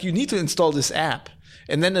they're like, you need to install this app,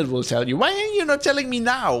 and then it will tell you. Why are you not telling me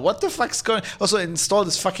now? What the fuck's going? Also, install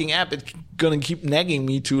this fucking app. It's gonna keep nagging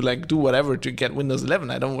me to like do whatever to get Windows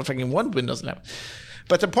 11. I don't fucking want Windows 11.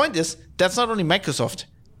 But the point is, that's not only Microsoft.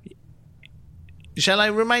 Shall I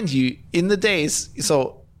remind you, in the days,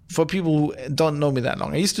 so for people who don't know me that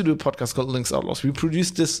long, I used to do a podcast called Linux Outlaws. We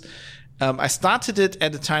produced this. I started it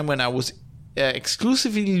at a time when I was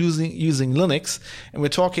exclusively using Linux, and we're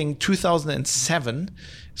talking 2007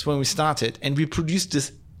 is when we started, and we produced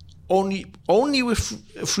this only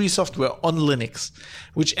with free software on Linux,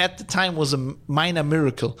 which at the time was a minor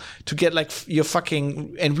miracle to get like your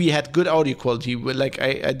fucking, and we had good audio quality. Like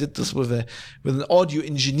I did this with an audio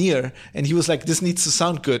engineer, and he was like, this needs to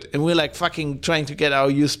sound good. And we're like fucking trying to get our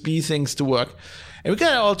USB things to work. And we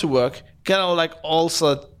got it all to work, got all like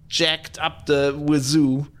also jacked up the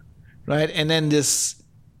wazoo, right? And then this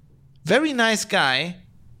very nice guy,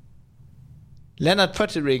 Leonard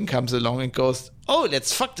Pöttering, comes along and goes, oh,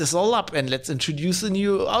 let's fuck this all up and let's introduce a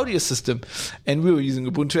new audio system. And we were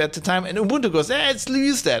using Ubuntu at the time, and Ubuntu goes, let's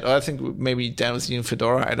use that. Or I think maybe Dan was using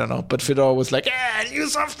Fedora, I don't know. But Fedora was like, new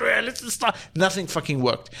software, let's install. Nothing fucking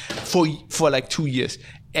worked for like 2 years.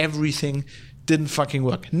 Everything didn't fucking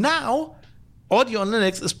work. Now, audio on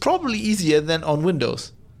Linux is probably easier than on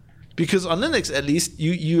Windows. Because on Linux, at least,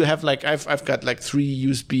 you have like, I've got like 3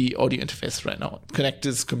 USB audio interfaces right now connected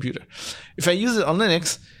to this computer. If I use it on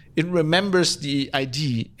Linux, it remembers the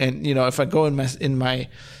ID. And, if I go in my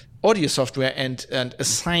audio software and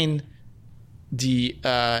assign the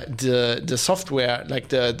software, like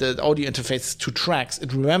the audio interfaces to tracks,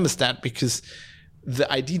 it remembers that because the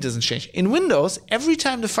ID doesn't change. In Windows, every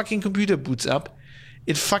time the fucking computer boots up,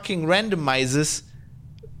 it fucking randomizes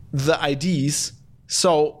the IDs.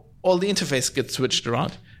 So all the interface gets switched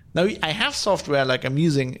around. Now, I have software, like I'm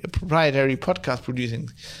using a proprietary podcast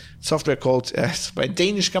producing software called, by a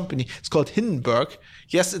Danish company, it's called Hindenburg.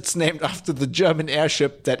 Yes, it's named after the German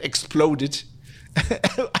airship that exploded.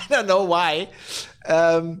 I don't know why.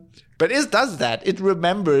 But it does that. It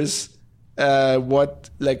remembers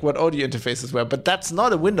what audio interfaces were. But that's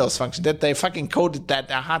not a Windows function. That they fucking coded that,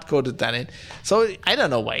 they hard coded that in. So I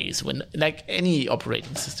don't know why it's Windows. Like any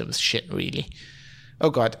operating system is shit, really. Oh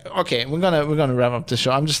God. Okay, we're gonna wrap up the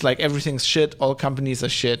show. I'm just like, everything's shit. All companies are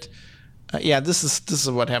shit. This is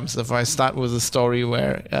what happens if I start with a story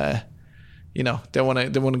where they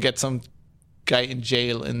wanna get some guy in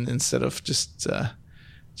jail instead of just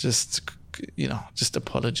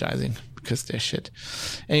apologizing because they're shit.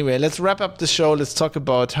 Anyway, let's wrap up the show. Let's talk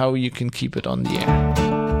about how you can keep it on the air.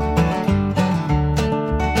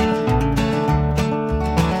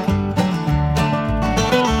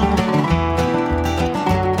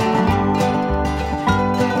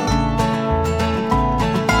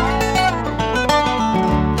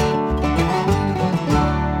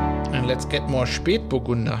 Get more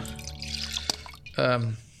Spätburgunder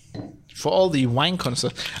for all the wine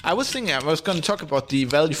connoisseurs. I was thinking I was going to talk about the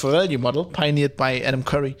value for value model pioneered by Adam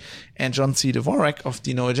Curry and John C. Dvorak of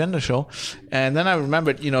the No Agenda Show, and then I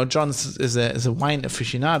remembered, John is a wine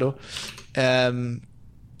aficionado. I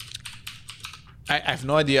have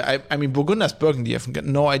no idea. I mean, Burgunder is Burgundy. I've got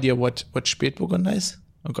no idea what Spätburgunder is.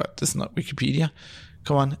 Oh God, this is not Wikipedia.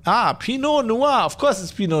 Come on. Pinot Noir. Of course,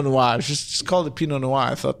 it's Pinot Noir. Just call it Pinot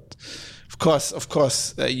Noir. I thought. Of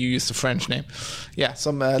course, you use the French name. Yeah,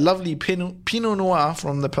 some lovely Pinot Noir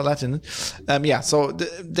from the Palatinate. So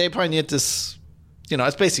they pioneered this.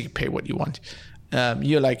 It's basically pay what you want.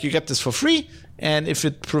 You get this for free, and if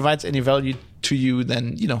it provides any value to you,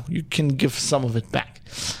 then you can give some of it back.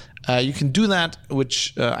 You can do that,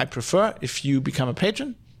 which I prefer if you become a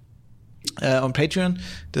patron. On Patreon,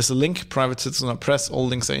 there's a link, Private Citizen Press, all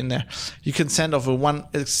links are in there. You can send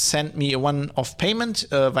me a one-off payment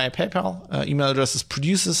via PayPal. Email address is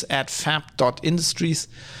producers@fab.industries.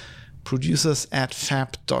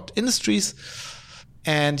 Producers@fab.industries.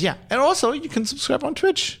 And also you can subscribe on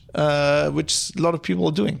Twitch, which a lot of people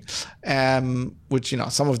are doing. Which,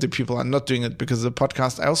 some of the people are not doing it because of the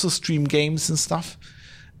podcast. I also stream games and stuff.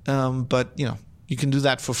 But you can do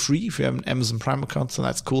that for free if you have an Amazon Prime account, so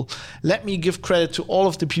that's cool. Let me give credit to all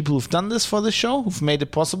of the people who've done this for the show, who've made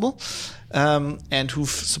it possible, and who've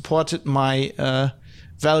supported my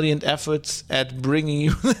valiant efforts at bringing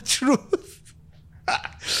you the truth.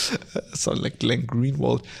 Sound like Glenn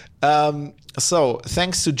Greenwald. So,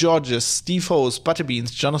 thanks to Georges, Steve Hose,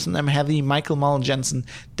 Butterbeans, Jonathan M. Heathy, Michael Mullen Jensen,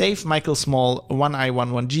 Dave Michael Small,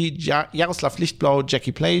 1I11G, Jaroslav Lichtblau,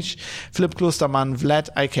 Jackie Plage, Philipp Klostermann, Vlad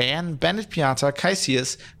IKN, Bandit Piata, Kai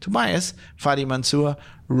Sears, Tobias, Fadi Mansour,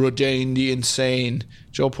 Rodane the Insane,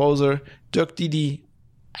 Joe Poser, Dirk Didi,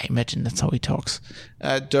 I imagine that's how he talks,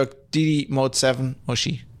 Dirk Didi, Mode 7,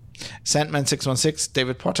 Oshi, Sandman616,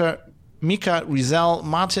 David Potter, Mika, Rizal,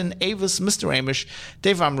 Martin, Avis, Mr. Amish,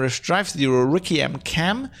 Dave Amrish, Drive Zero, Ricky M,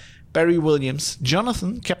 Cam, Barry Williams,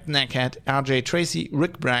 Jonathan, Captain Egghead, RJ Tracy,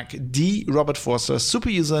 Rick Bragg, D, Robert Forster,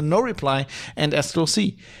 Superuser, No Reply, and Astro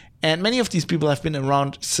C. And many of these people have been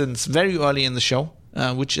around since very early in the show,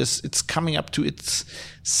 it's coming up to its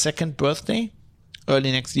 2nd birthday,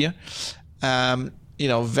 early next year.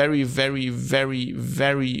 Very, very, very,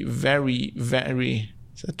 very, very, very,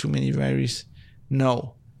 is that too many varies?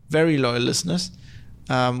 No. very loyal listeners,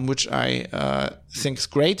 which I think is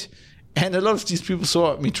great. And a lot of these people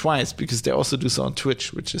saw me twice because they also do so on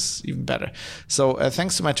Twitch, which is even better. So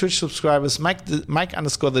thanks to my Twitch subscribers, Mike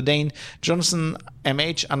 _the Dane, Jonathan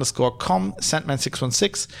MH_com,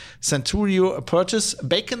 Sandman616, Centurio Apertus,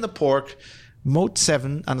 Bacon the Pork, Mode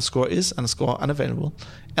 7 _is _unavailable,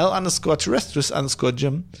 L _terrestrius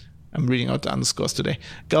 _Jim. I'm reading out the underscores today.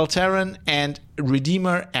 Galtaran and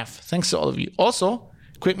Redeemer F. Thanks to all of you. Also,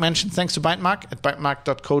 quick mention, thanks to Bytemark at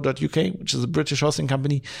bytemark.co.uk, which is a British hosting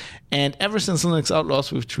company. And ever since Linux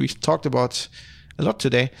Outlaws, which we've talked about a lot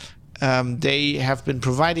today, they have been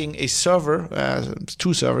providing a server,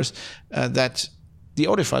 2 servers, that the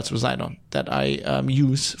audio files reside on, that I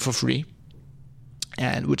use for free,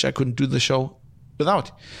 and which I couldn't do the show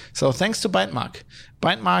without. So thanks to Bytemark.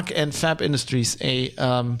 Bytemark and Fab Industries,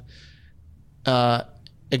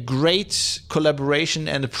 a great collaboration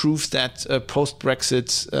and a proof that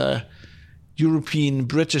post-Brexit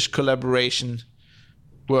European-British collaboration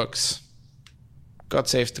works. God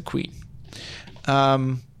save the Queen.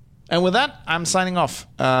 And with that, I'm signing off.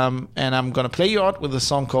 And I'm going to play you out with a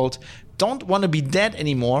song called Don't Wanna Be Dead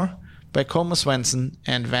Anymore by Comer Swenson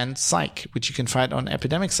and Van Syke, which you can find on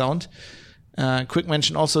Epidemic Sound. Quick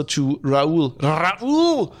mention also to Raoul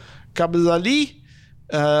Kabzali,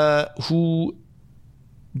 who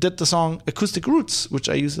did the song Acoustic Roots, which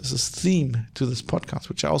I use as a theme to this podcast,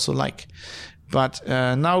 which I also like. But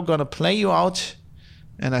now I'm going to play you out,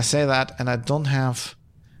 and I say that, and I don't have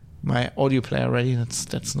my audio player ready.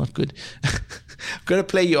 That's not good. I'm going to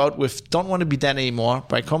play you out with Don't Want to Be Dead Anymore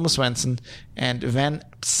by Comer Swenson and Van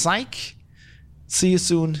Syke. See you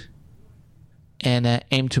soon, and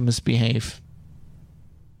aim to misbehave,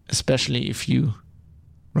 especially if you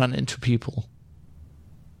run into people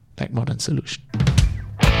like Modern Solution.